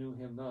knew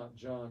him not.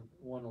 John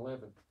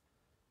 1:11.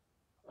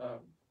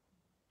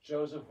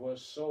 Joseph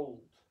was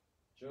sold.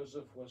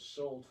 Joseph was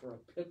sold for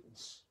a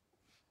pittance.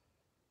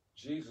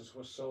 Jesus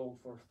was sold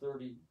for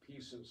 30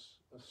 pieces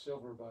of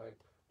silver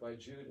by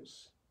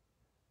Judas.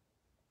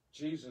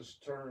 Jesus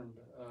turned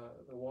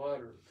the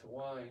water to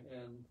wine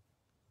and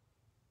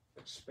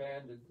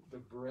expanded the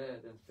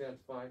bread and fed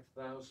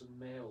 5,000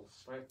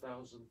 males,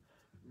 5,000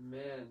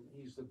 men.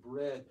 He's the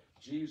bread.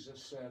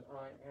 Jesus said,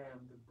 I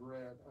am the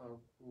bread of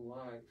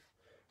life.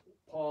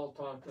 Paul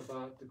talked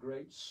about the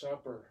great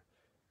supper.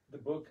 The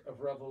book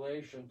of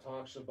Revelation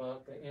talks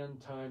about the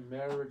end-time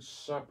marriage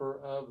supper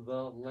of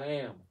the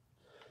Lamb.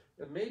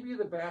 And maybe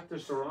the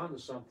Baptists are onto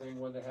something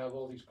when they have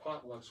all these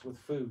potlucks with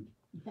food.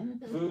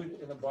 Food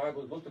in the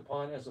Bible is looked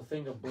upon as a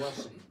thing of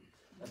blessing,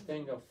 a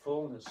thing of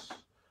fullness,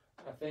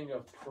 a thing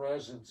of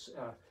presence.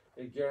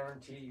 It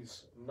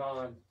guarantees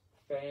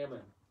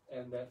non-famine,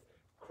 and that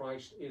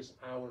Christ is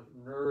our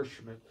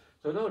nourishment.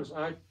 So notice,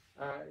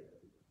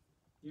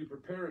 you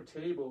prepare a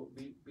table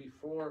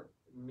before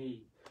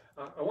me.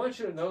 I want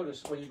you to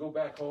notice when you go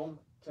back home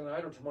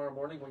tonight or tomorrow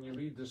morning when you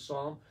read this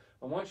psalm,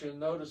 I want you to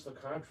notice the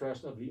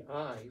contrast of the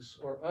eyes,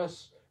 or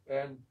us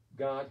and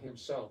God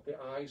himself, the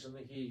eyes and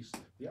the he's,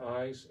 the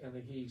eyes and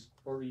the he's,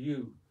 or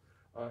you,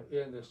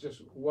 in this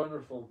just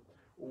wonderful,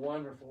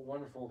 wonderful,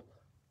 wonderful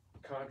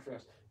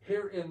contrast.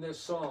 Here in this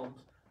psalm,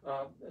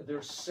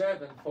 there's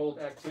sevenfold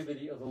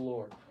activity of the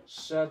Lord.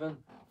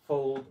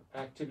 Sevenfold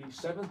activity.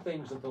 7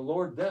 things that the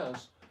Lord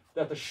does,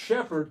 that the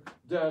shepherd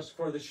does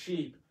for the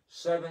sheep.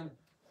 7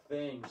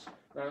 things.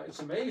 Now, it's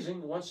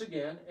amazing, once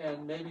again,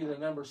 and maybe the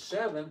number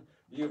 7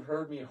 You've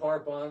heard me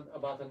harp on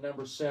about the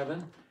number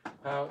 7,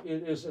 how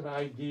it is an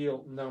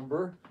ideal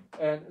number.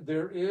 And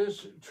there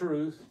is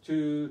truth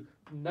to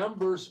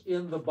numbers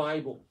in the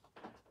Bible.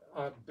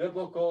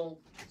 Biblical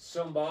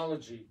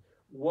symbology.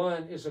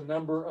 1 is a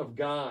number of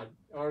God.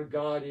 Our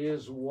God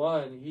is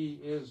 1. He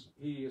is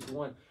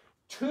 1.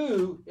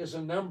 2 is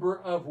a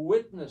number of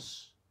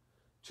witness.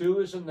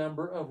 2 is a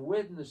number of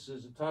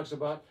witnesses. It talks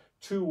about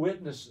 2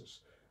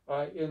 witnesses.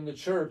 In the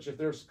church, if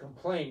there's a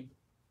complaint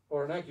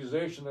or an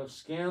accusation of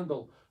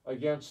scandal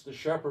against the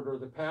shepherd or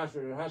the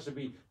pastor, there has to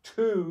be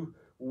 2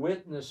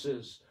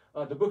 witnesses.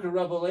 The book of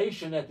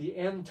Revelation at the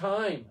end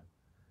time,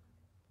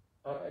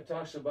 it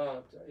talks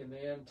about in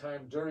the end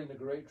time during the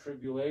Great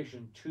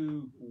Tribulation,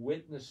 2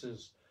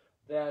 witnesses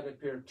that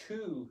appear.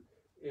 2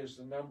 is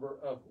the number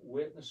of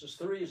witnesses.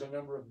 3 is a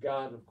number of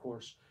God, of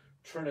course.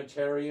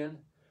 Trinitarian,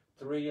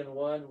 3 in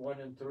 1, 1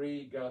 in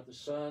 3, God the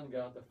Son,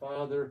 God the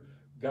Father,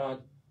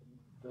 God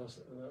the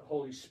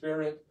Holy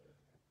Spirit.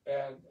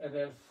 And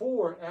then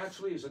 4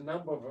 actually is a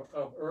number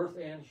of earth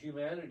and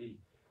humanity.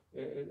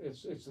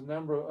 It's the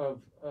number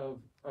of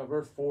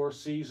earth, 4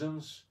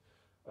 seasons,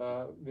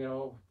 4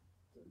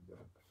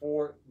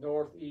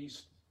 north,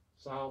 east,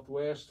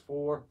 southwest,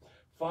 4.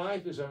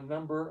 5 is a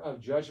number of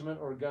judgment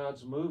or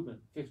God's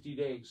movement, 50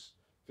 days,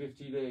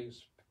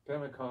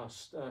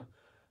 Pentecost.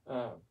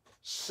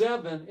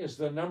 7 is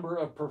the number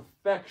of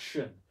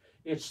perfection.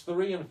 It's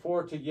 3 and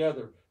 4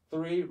 together.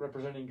 3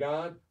 representing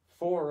God,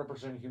 4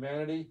 representing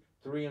humanity.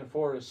 3 and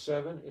 4 is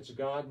 7. It's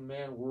God and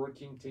man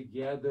working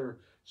together.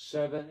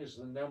 7 is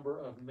the number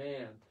of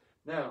man.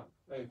 Now,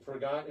 I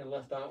forgot and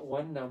left out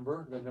one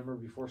number. The number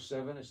before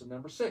 7 is the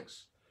number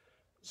 6.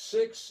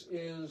 6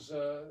 is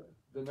the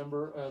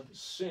number of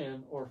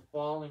sin or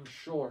falling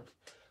short.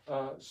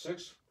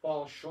 6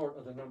 falls short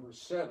of the number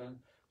 7.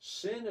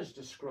 Sin is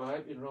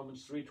described in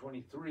Romans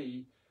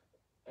 3:23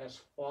 as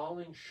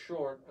falling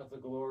short of the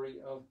glory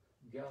of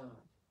God.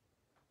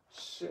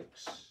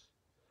 6.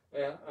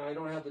 And I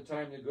don't have the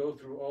time to go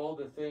through all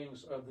the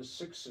things of the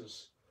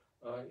 6s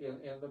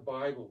in the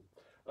Bible.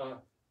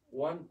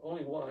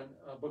 Only one,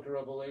 book of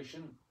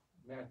Revelation,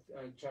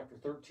 chapter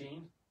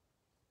 13,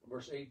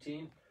 verse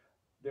 18.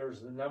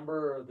 There's the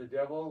number of the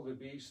devil, the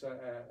beast.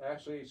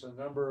 Actually, it's the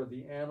number of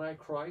the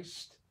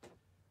Antichrist,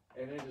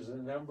 and it is the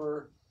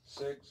number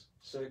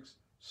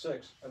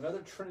 666. Another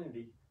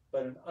Trinity,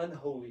 but an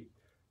unholy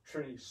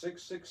Trinity.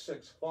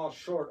 666 falls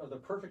short of the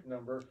perfect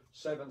number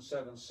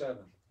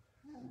 777.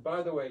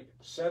 By the way,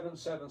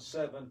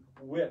 777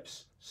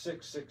 whips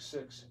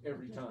 666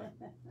 every time.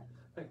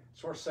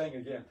 It's worth saying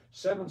again.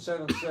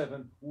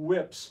 777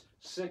 whips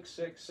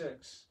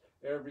 666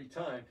 every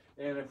time.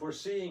 And if we're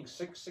seeing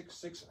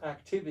 666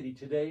 activity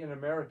today in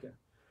America,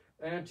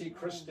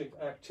 anti-Christic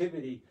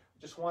activity,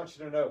 I just want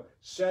you to know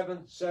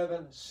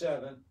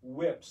 777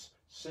 whips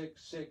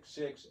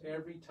 666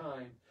 every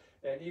time.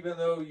 And even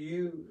though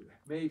you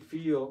may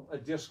feel a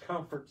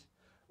discomfort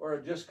or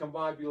a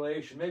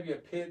discombobulation, maybe a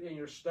pit in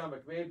your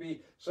stomach,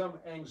 maybe some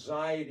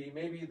anxiety,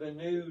 maybe the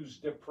news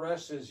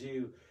depresses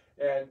you,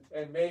 and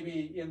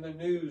maybe in the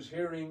news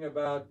hearing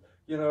about,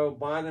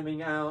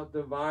 bottoming out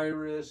the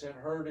virus and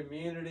herd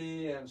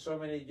immunity and so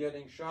many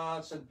getting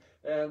shots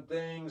and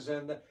things,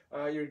 and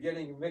you're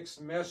getting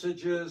mixed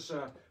messages,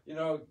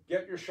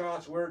 get your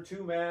shots, wear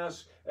 2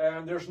 masks,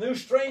 and there's new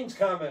strains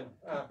coming.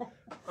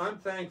 I'm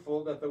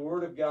thankful that the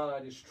Word of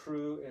God is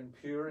true and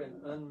pure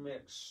and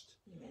unmixed.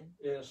 Amen.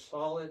 Is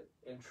solid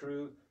and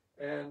true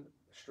and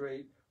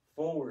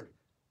straightforward.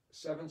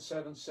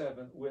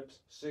 777 whips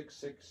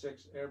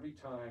 666 every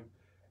time,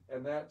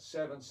 and that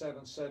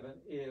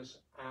 777 is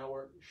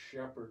our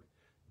shepherd.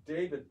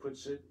 David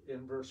puts it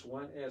in verse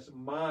 1 as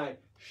my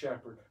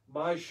shepherd,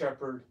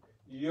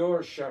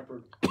 your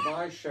shepherd,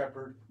 my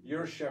shepherd,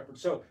 your shepherd.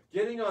 So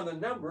getting on the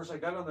numbers, I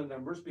got on the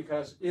numbers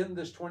because in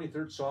this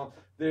 23rd Psalm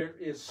there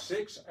is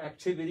 6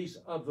 activities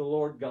of the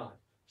Lord God.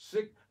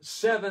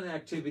 7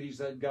 activities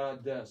that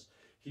God does.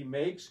 He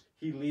makes,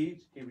 He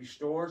leads, He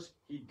restores,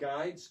 He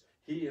guides,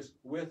 He is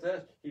with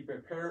us, He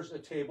prepares a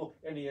table,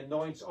 and He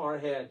anoints our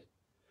head.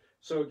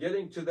 So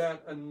getting to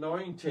that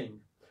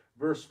anointing,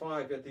 verse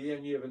 5 at the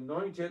end, you have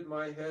anointed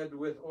my head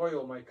with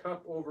oil, my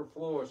cup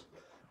overflows.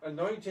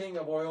 Anointing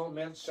of oil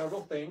meant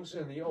several things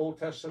in the Old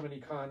Testament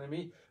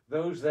economy.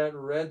 Those that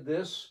read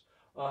this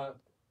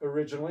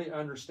originally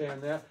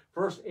understand that.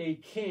 First, a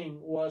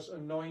king was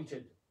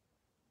anointed.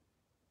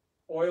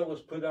 Oil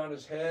was put on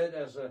his head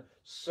as a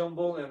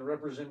symbol and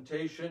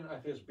representation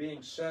of his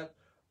being set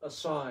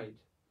aside.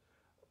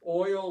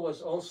 Oil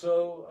was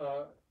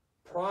also,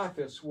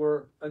 prophets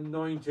were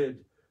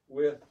anointed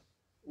with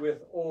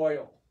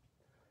oil.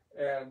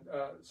 And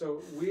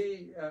so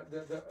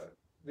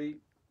the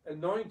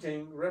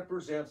anointing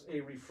represents a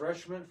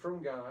refreshment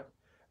from God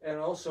and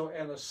also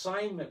an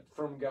assignment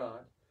from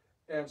God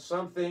and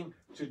something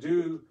to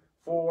do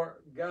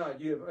for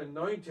God. You have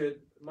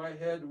anointed my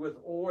head with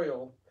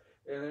oil.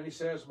 And then he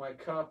says, my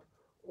cup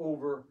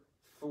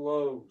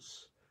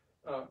overflows.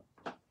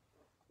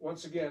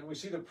 Once again, we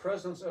see the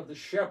presence of the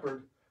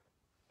shepherd,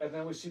 and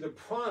then we see the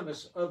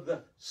promise of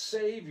the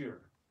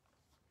Savior.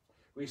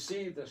 We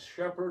see the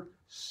shepherd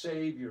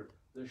Savior,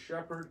 the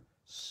shepherd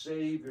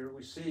Savior.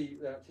 We see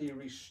that he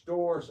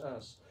restores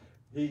us.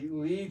 He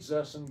leads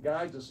us and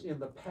guides us in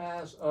the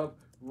paths of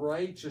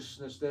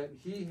righteousness that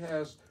he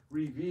has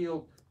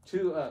revealed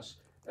to us.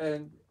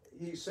 And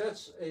he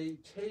sets a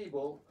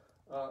table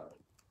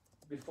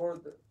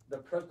before the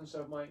presence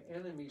of my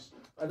enemies.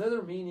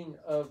 Another meaning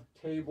of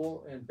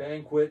table and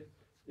banquet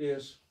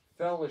is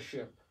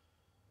fellowship,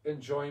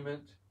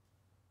 enjoyment.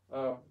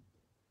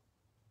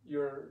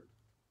 You're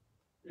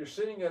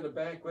sitting at a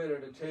banquet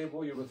at a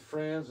table, you're with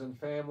friends and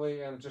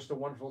family, and it's just a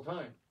wonderful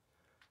time.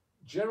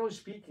 Generally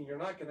speaking, you're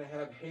not going to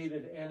have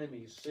hated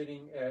enemies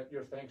sitting at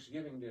your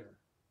Thanksgiving dinner.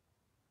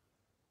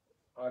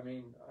 I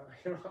mean,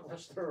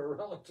 unless they're a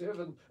relative,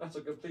 and that's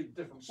a completely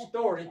different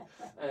story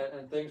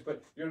and things,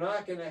 but you're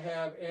not going to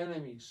have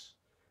enemies.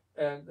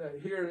 And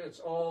here it's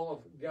all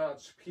of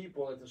God's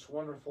people at this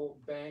wonderful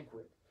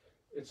banquet.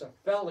 It's a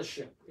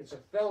fellowship. It's a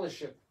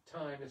fellowship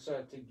time. It's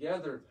a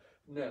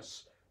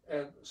togetherness.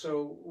 And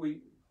so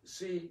we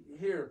see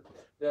here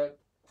that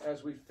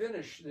as we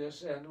finish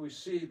this and we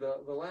see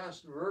the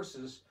last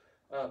verses,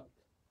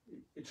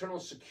 eternal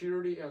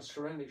security and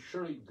serenity,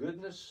 surely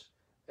goodness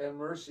and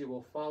mercy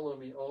will follow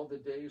me all the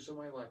days of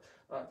my life.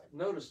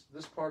 Notice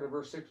this part of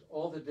verse 6,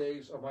 all the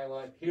days of my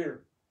life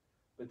here.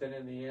 But then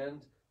in the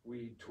end,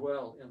 we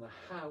dwell in the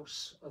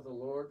house of the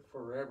Lord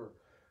forever.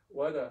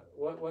 What a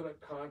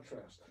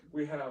contrast.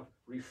 We have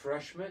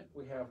refreshment,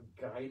 we have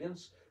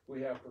guidance,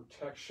 we have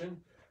protection.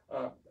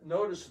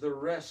 Notice the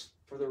rest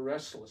for the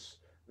restless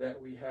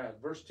that we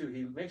had. Verse 2,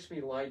 he makes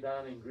me lie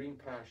down in green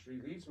pasture.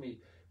 He leads me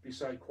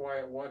beside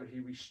quiet water. He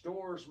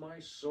restores my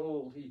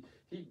soul.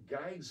 He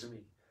guides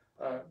me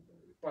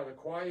by the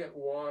quiet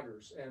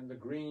waters and the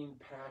green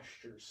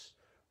pastures.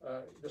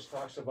 This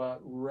talks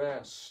about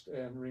rest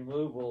and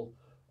removal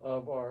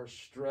of our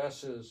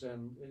stresses,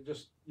 and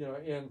just,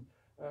 in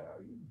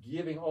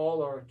giving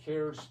all our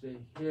cares to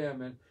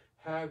him and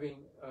having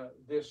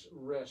this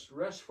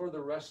rest for the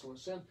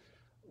restless. And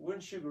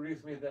wouldn't you agree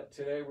with me that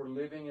today we're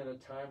living in a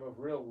time of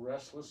real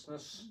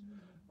restlessness?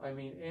 I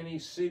mean, any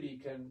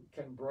city can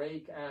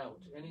break out.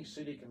 Any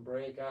city can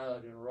break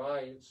out in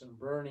riots and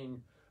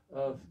burning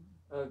of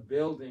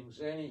buildings,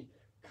 any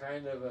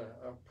kind of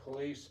a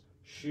police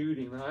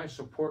shooting. And I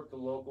support the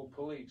local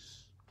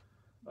police.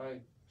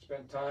 I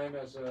spent time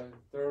as a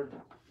 3rd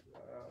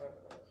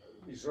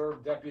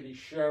Reserve Deputy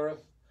Sheriff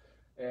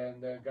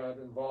and got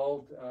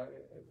involved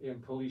in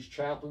police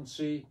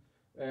chaplaincy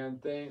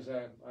and things.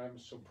 I'm a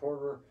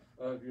supporter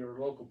of your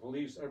local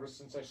police ever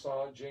since I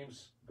saw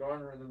James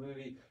Garner in the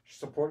movie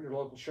Support Your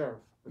Local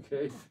Sheriff.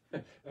 Okay,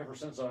 ever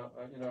since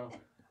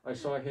I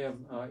saw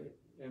him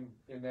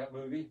in that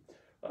movie.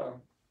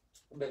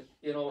 But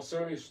in all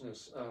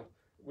seriousness,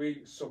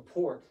 we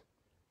support,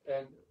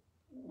 and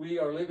we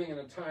are living in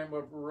a time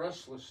of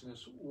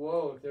restlessness.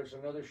 Whoa, if there's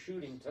another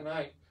shooting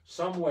tonight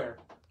somewhere,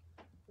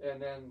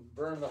 and then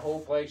burn the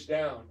whole place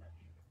down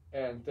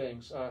and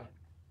things.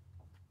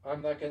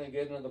 I'm not going to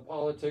get into the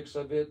politics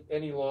of it.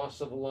 Any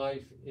loss of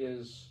life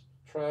is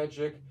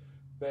tragic,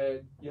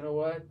 but you know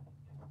what?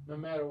 No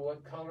matter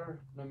what color,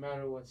 no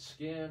matter what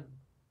skin,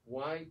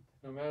 white,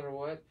 no matter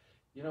what,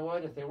 you know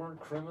what? If they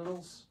weren't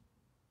criminals,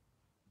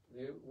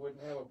 they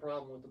wouldn't have a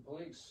problem with the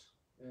police,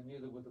 and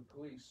neither would the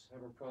police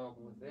have a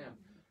problem with them.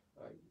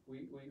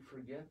 We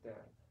forget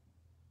that.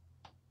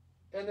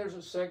 And there's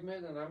a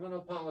segment, and I'm going to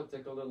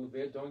politic a little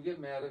bit. Don't get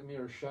mad at me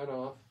or shut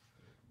off.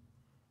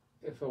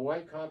 If a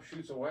white cop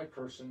shoots a white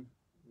person,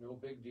 no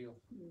big deal.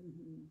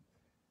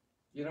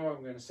 You know what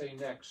I'm going to say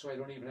next, so I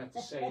don't even have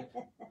to say it.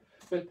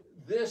 But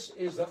this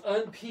is the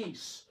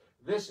unpeace.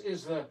 This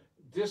is the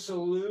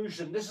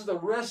disillusion. This is the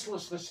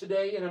restlessness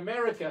today in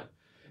America.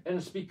 And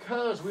it's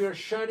because we are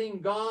shutting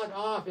God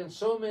off in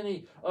so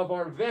many of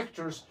our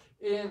vectors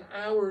in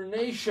our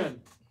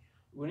nation.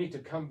 We need to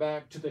come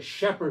back to the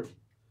shepherd.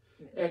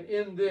 And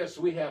in this,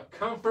 we have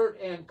comfort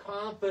and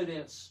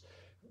confidence.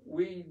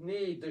 We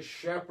need the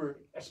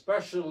shepherd,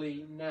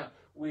 especially now.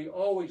 We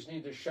always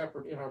need the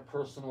shepherd in our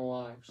personal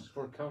lives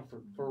for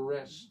comfort, for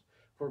rest,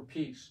 for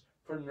peace,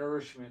 for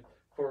nourishment,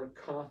 for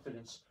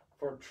confidence,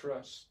 for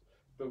trust.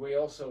 But we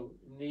also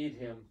need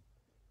him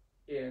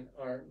in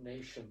our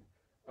nation.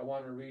 I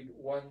want to read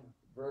one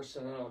verse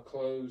and then I'll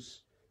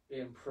close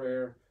in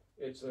prayer.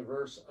 It's the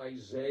verse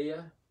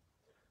Isaiah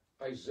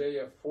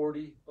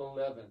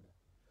 40:11.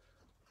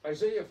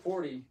 Isaiah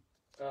 40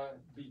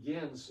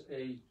 begins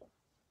a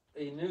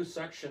new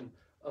section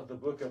of the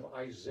book of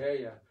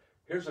Isaiah.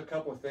 Here's a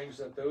couple of things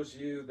that those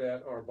of you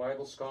that are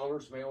Bible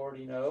scholars may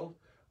already know,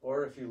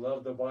 or if you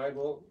love the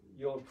Bible,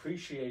 you'll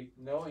appreciate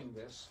knowing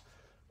this.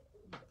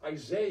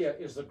 Isaiah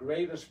is the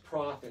greatest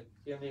prophet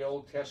in the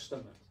Old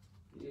Testament.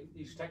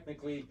 He's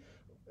technically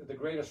the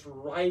greatest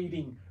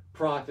writing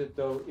prophet,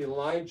 though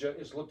Elijah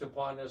is looked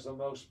upon as the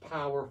most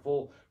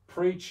powerful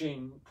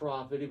preaching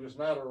prophet. He was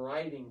not a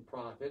writing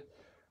prophet.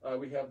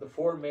 We have the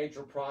 4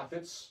 major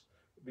prophets,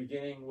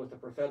 beginning with the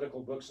prophetical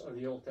books of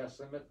the Old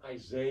Testament: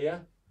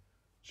 Isaiah,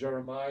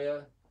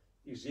 Jeremiah,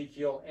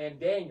 Ezekiel, and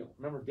Daniel.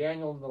 Remember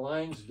Daniel in the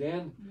lion's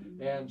den,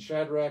 and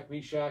Shadrach,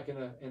 Meshach,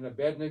 and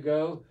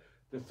Abednego,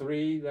 the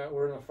three that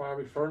were in a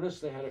fiery furnace.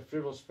 They had a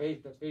fearless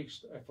faith that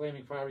faced a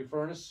flaming fiery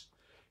furnace.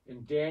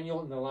 And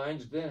Daniel in the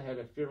lion's den had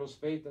a fearless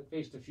faith that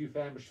faced a few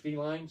famished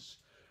felines.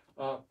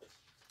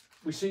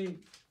 We see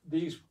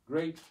these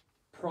great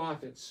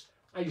prophets.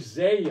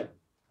 Isaiah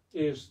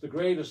is the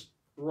greatest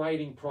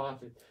writing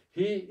prophet.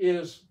 He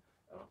is,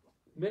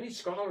 many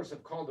scholars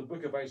have called the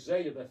book of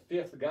Isaiah the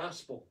fifth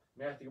gospel.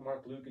 Matthew,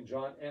 Mark, Luke, and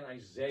John, and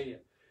Isaiah.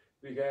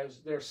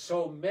 Because there's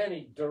so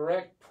many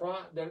direct,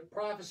 the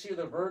prophecy of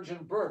the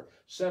virgin birth,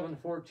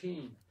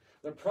 7:14.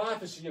 The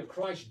prophecy of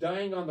Christ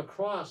dying on the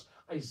cross,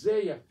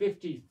 Isaiah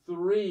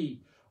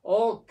 53.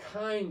 All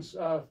kinds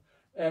of,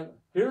 and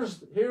here's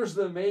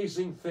the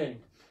amazing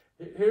thing.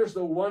 Here's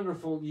the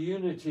wonderful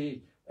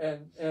unity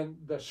and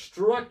the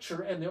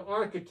structure and the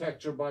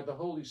architecture by the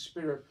Holy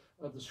Spirit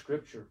of the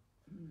Scripture.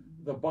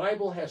 The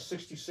Bible has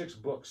 66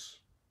 books.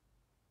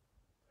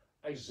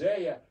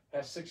 Isaiah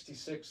has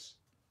 66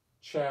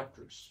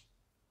 chapters.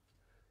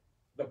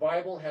 The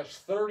Bible has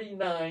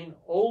 39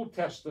 Old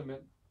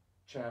Testament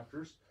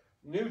chapters.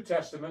 New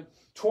Testament,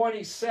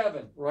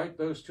 27. Write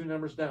those two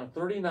numbers down.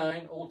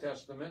 39 Old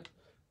Testament.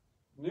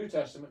 New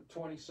Testament,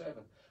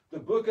 27. The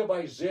book of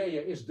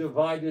Isaiah is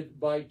divided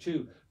by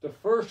two. The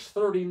first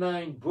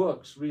 39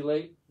 books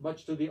relate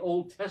much to the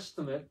Old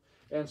Testament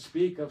and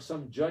speak of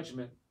some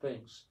judgment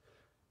things.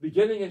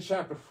 Beginning in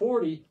chapter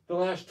 40, the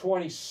last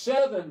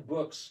 27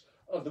 books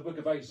of the book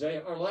of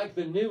Isaiah are like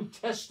the New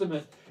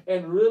Testament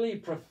and really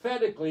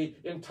prophetically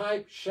in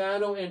type,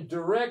 shadow, and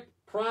direct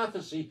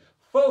prophecy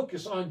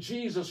focus on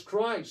Jesus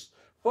Christ.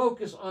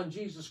 Focus on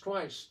Jesus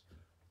Christ.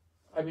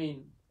 I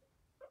mean,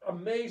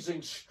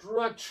 amazing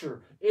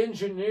structure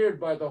engineered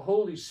by the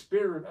Holy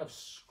Spirit of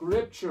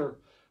Scripture.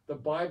 The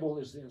Bible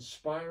is the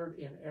inspired,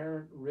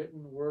 inerrant,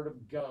 written Word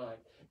of God,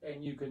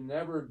 and you can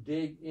never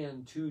dig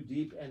in too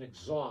deep and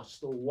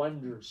exhaust the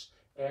wonders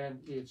and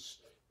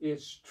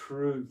its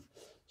truth.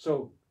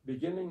 So,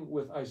 beginning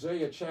with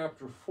Isaiah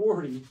chapter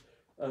 40,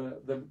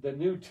 the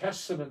New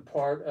Testament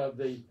part of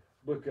the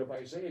book of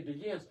Isaiah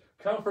begins.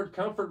 Comfort,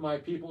 comfort my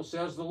people,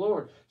 says the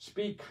Lord.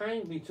 Speak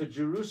kindly to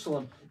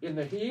Jerusalem. In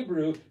the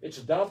Hebrew, it's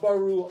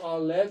Dabaru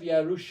Alev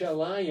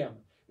Yerushalayim.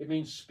 It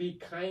means speak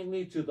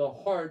kindly to the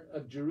heart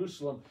of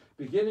Jerusalem.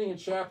 Beginning in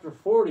chapter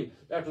 40,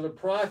 after the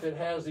prophet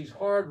has these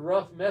hard,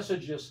 rough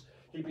messages,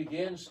 he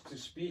begins to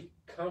speak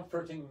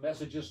comforting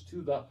messages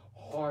to the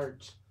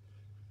heart.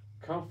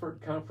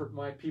 Comfort, comfort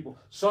my people.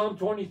 Psalm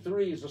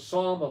 23 is a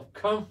psalm of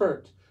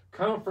comfort.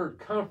 Comfort,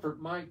 comfort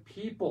my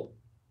people.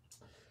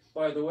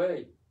 By the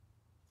way,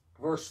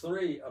 verse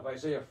 3 of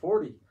Isaiah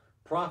 40,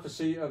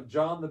 prophecy of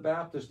John the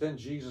Baptist and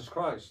Jesus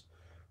Christ.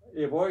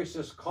 A voice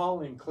is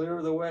calling,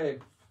 clear the way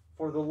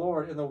for the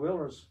Lord in the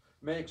wilderness.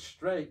 Make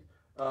straight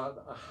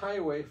a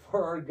highway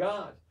for our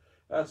God.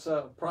 That's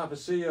a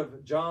prophecy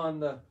of John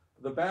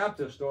the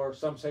Baptist, or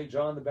some say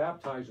John the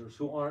Baptizers,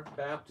 who aren't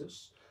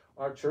Baptists.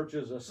 Our church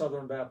is a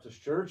Southern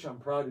Baptist church. I'm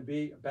proud to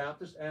be a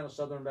Baptist and a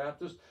Southern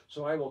Baptist,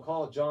 so I will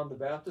call it John the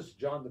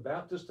Baptist,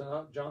 and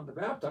not John the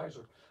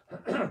Baptizer.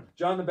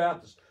 John the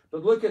Baptist.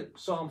 But look at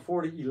Psalm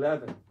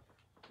 40:11.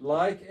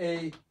 Like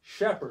a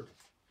shepherd.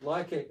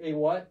 Like a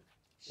what?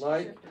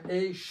 Like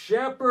a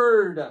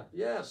shepherd.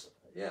 Yes,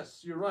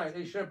 you're right.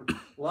 A shepherd.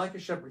 Like a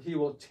shepherd, he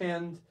will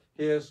tend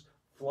his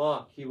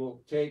flock. He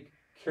will take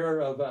care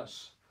of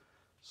us.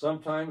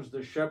 Sometimes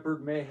the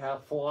shepherd may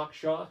have flock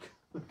shock.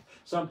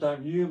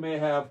 Sometimes you may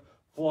have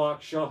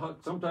flock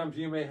shock. Sometimes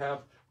you may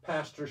have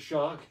pastor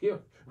shock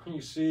when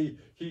you see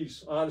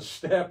he's out of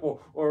step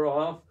or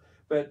off.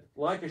 But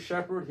like a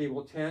shepherd, he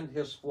will tend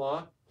his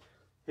flock.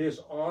 His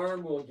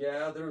arm will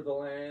gather the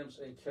lambs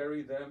and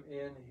carry them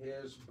in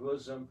his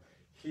bosom.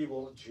 He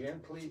will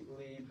gently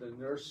lead the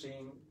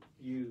nursing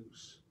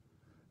ewes.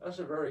 That's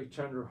a very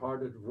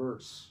tender-hearted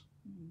verse,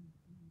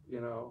 you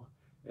know.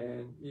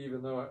 And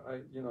even though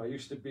I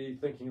used to be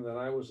thinking that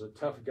I was a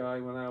tough guy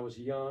when I was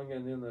young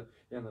and in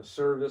the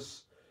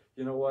service,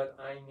 you know what?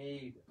 I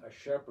need a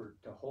shepherd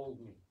to hold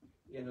me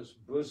in his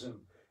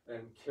bosom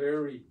and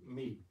carry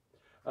me.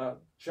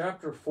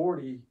 Chapter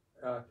 40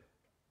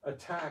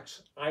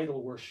 attacks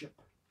idol worship.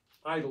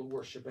 Idol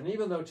worship. And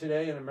even though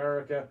today in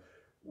America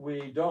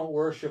we don't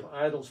worship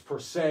idols per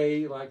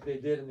se like they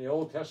did in the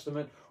Old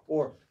Testament,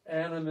 or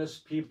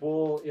animist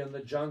people in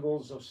the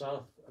jungles of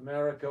South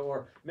America,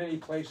 or many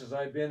places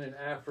I've been in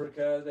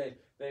Africa,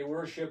 they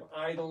worship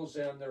idols,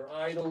 and their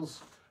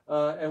idols,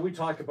 and we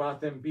talk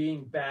about them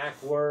being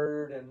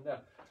backward, and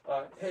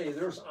hey,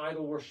 there's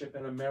idol worship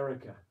in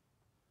America.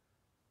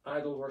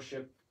 Idol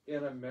worship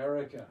in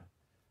America.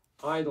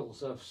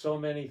 Idols of so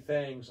many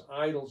things.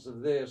 Idols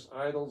of this,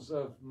 idols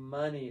of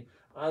money,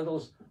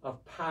 idols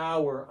of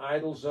power,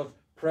 idols of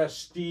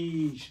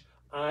prestige,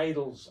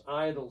 idols.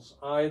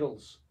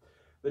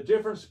 The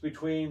difference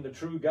between the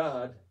true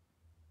God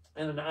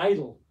and an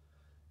idol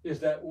is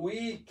that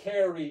we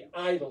carry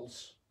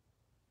idols,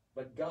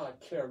 but God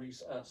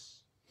carries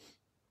us.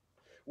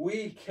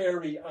 We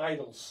carry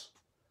idols,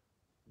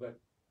 but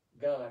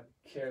God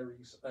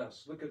carries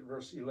us. Look at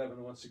verse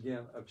 11 once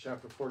again of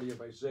chapter 40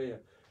 of Isaiah,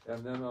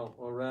 and then I'll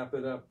wrap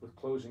it up with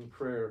closing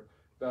prayer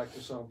back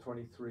to Psalm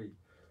 23.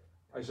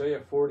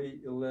 Isaiah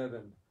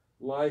 40:11.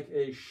 Like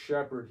a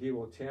shepherd, he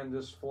will tend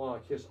his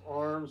flock. His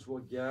arms will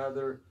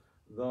gather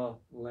the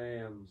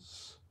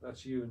lambs.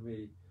 That's you and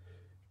me.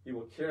 He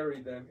will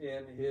carry them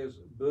in his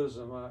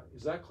bosom.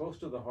 Is that close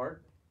to the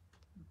heart?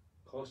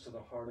 Close to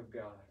the heart of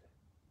God.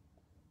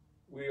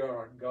 We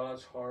are on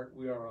God's heart.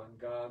 We are on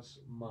God's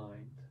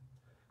mind.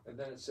 And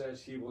then it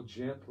says he will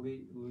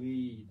gently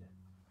lead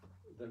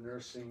the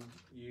nursing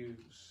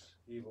ewes.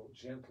 He will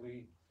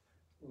gently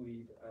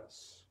lead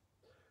us.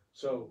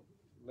 So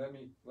let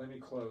me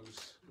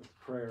close with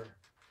prayer.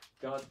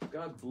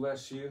 God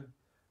bless you.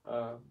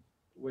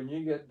 When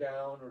you get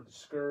down or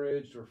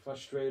discouraged or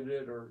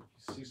frustrated or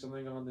see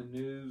something on the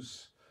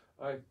news,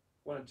 I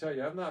want to tell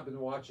you, I've not been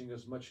watching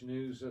as much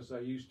news as I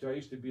used to. I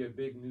used to be a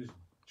big news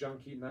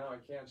junkie. Now I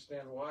can't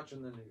stand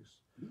watching the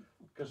news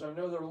because I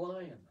know they're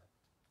lying.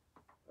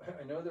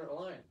 I know they're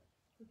lying.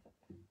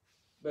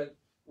 But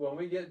when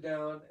we get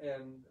down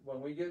and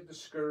when we get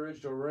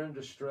discouraged or we're in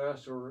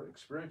distress or we're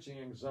experiencing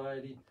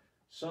anxiety,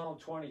 Psalm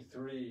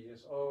 23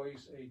 is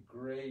always a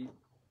great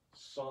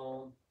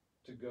psalm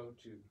to go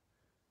to.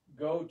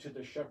 Go to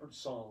the shepherd's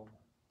psalm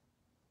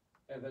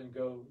and then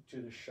go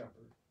to the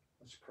shepherd.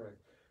 Let's pray.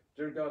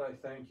 Dear God, I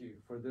thank you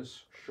for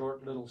this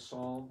short little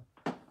psalm,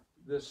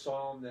 this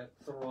psalm that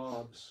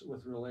throbs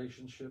with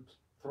relationships,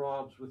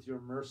 throbs with your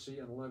mercy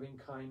and loving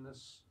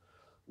kindness.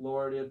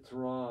 Lord, it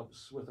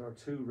throbs with our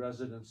two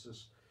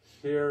residences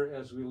here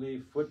as we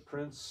leave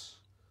footprints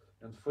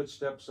and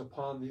footsteps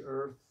upon the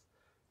earth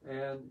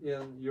and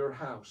in your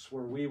house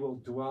where we will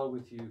dwell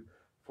with you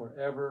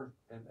forever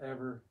and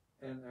ever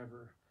and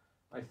ever.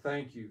 I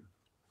thank you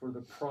for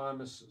the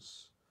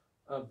promises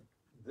of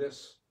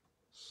this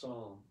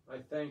psalm. I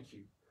thank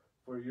you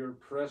for your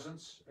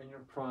presence and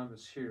your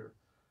promise here.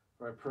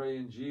 For I pray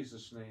in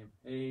Jesus' name,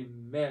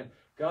 amen.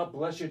 God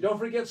bless you. Don't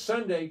forget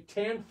Sunday,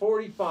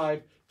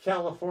 10:45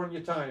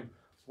 California time.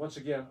 Once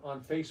again,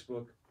 on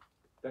Facebook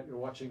that you're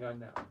watching on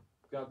now.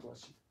 God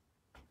bless you.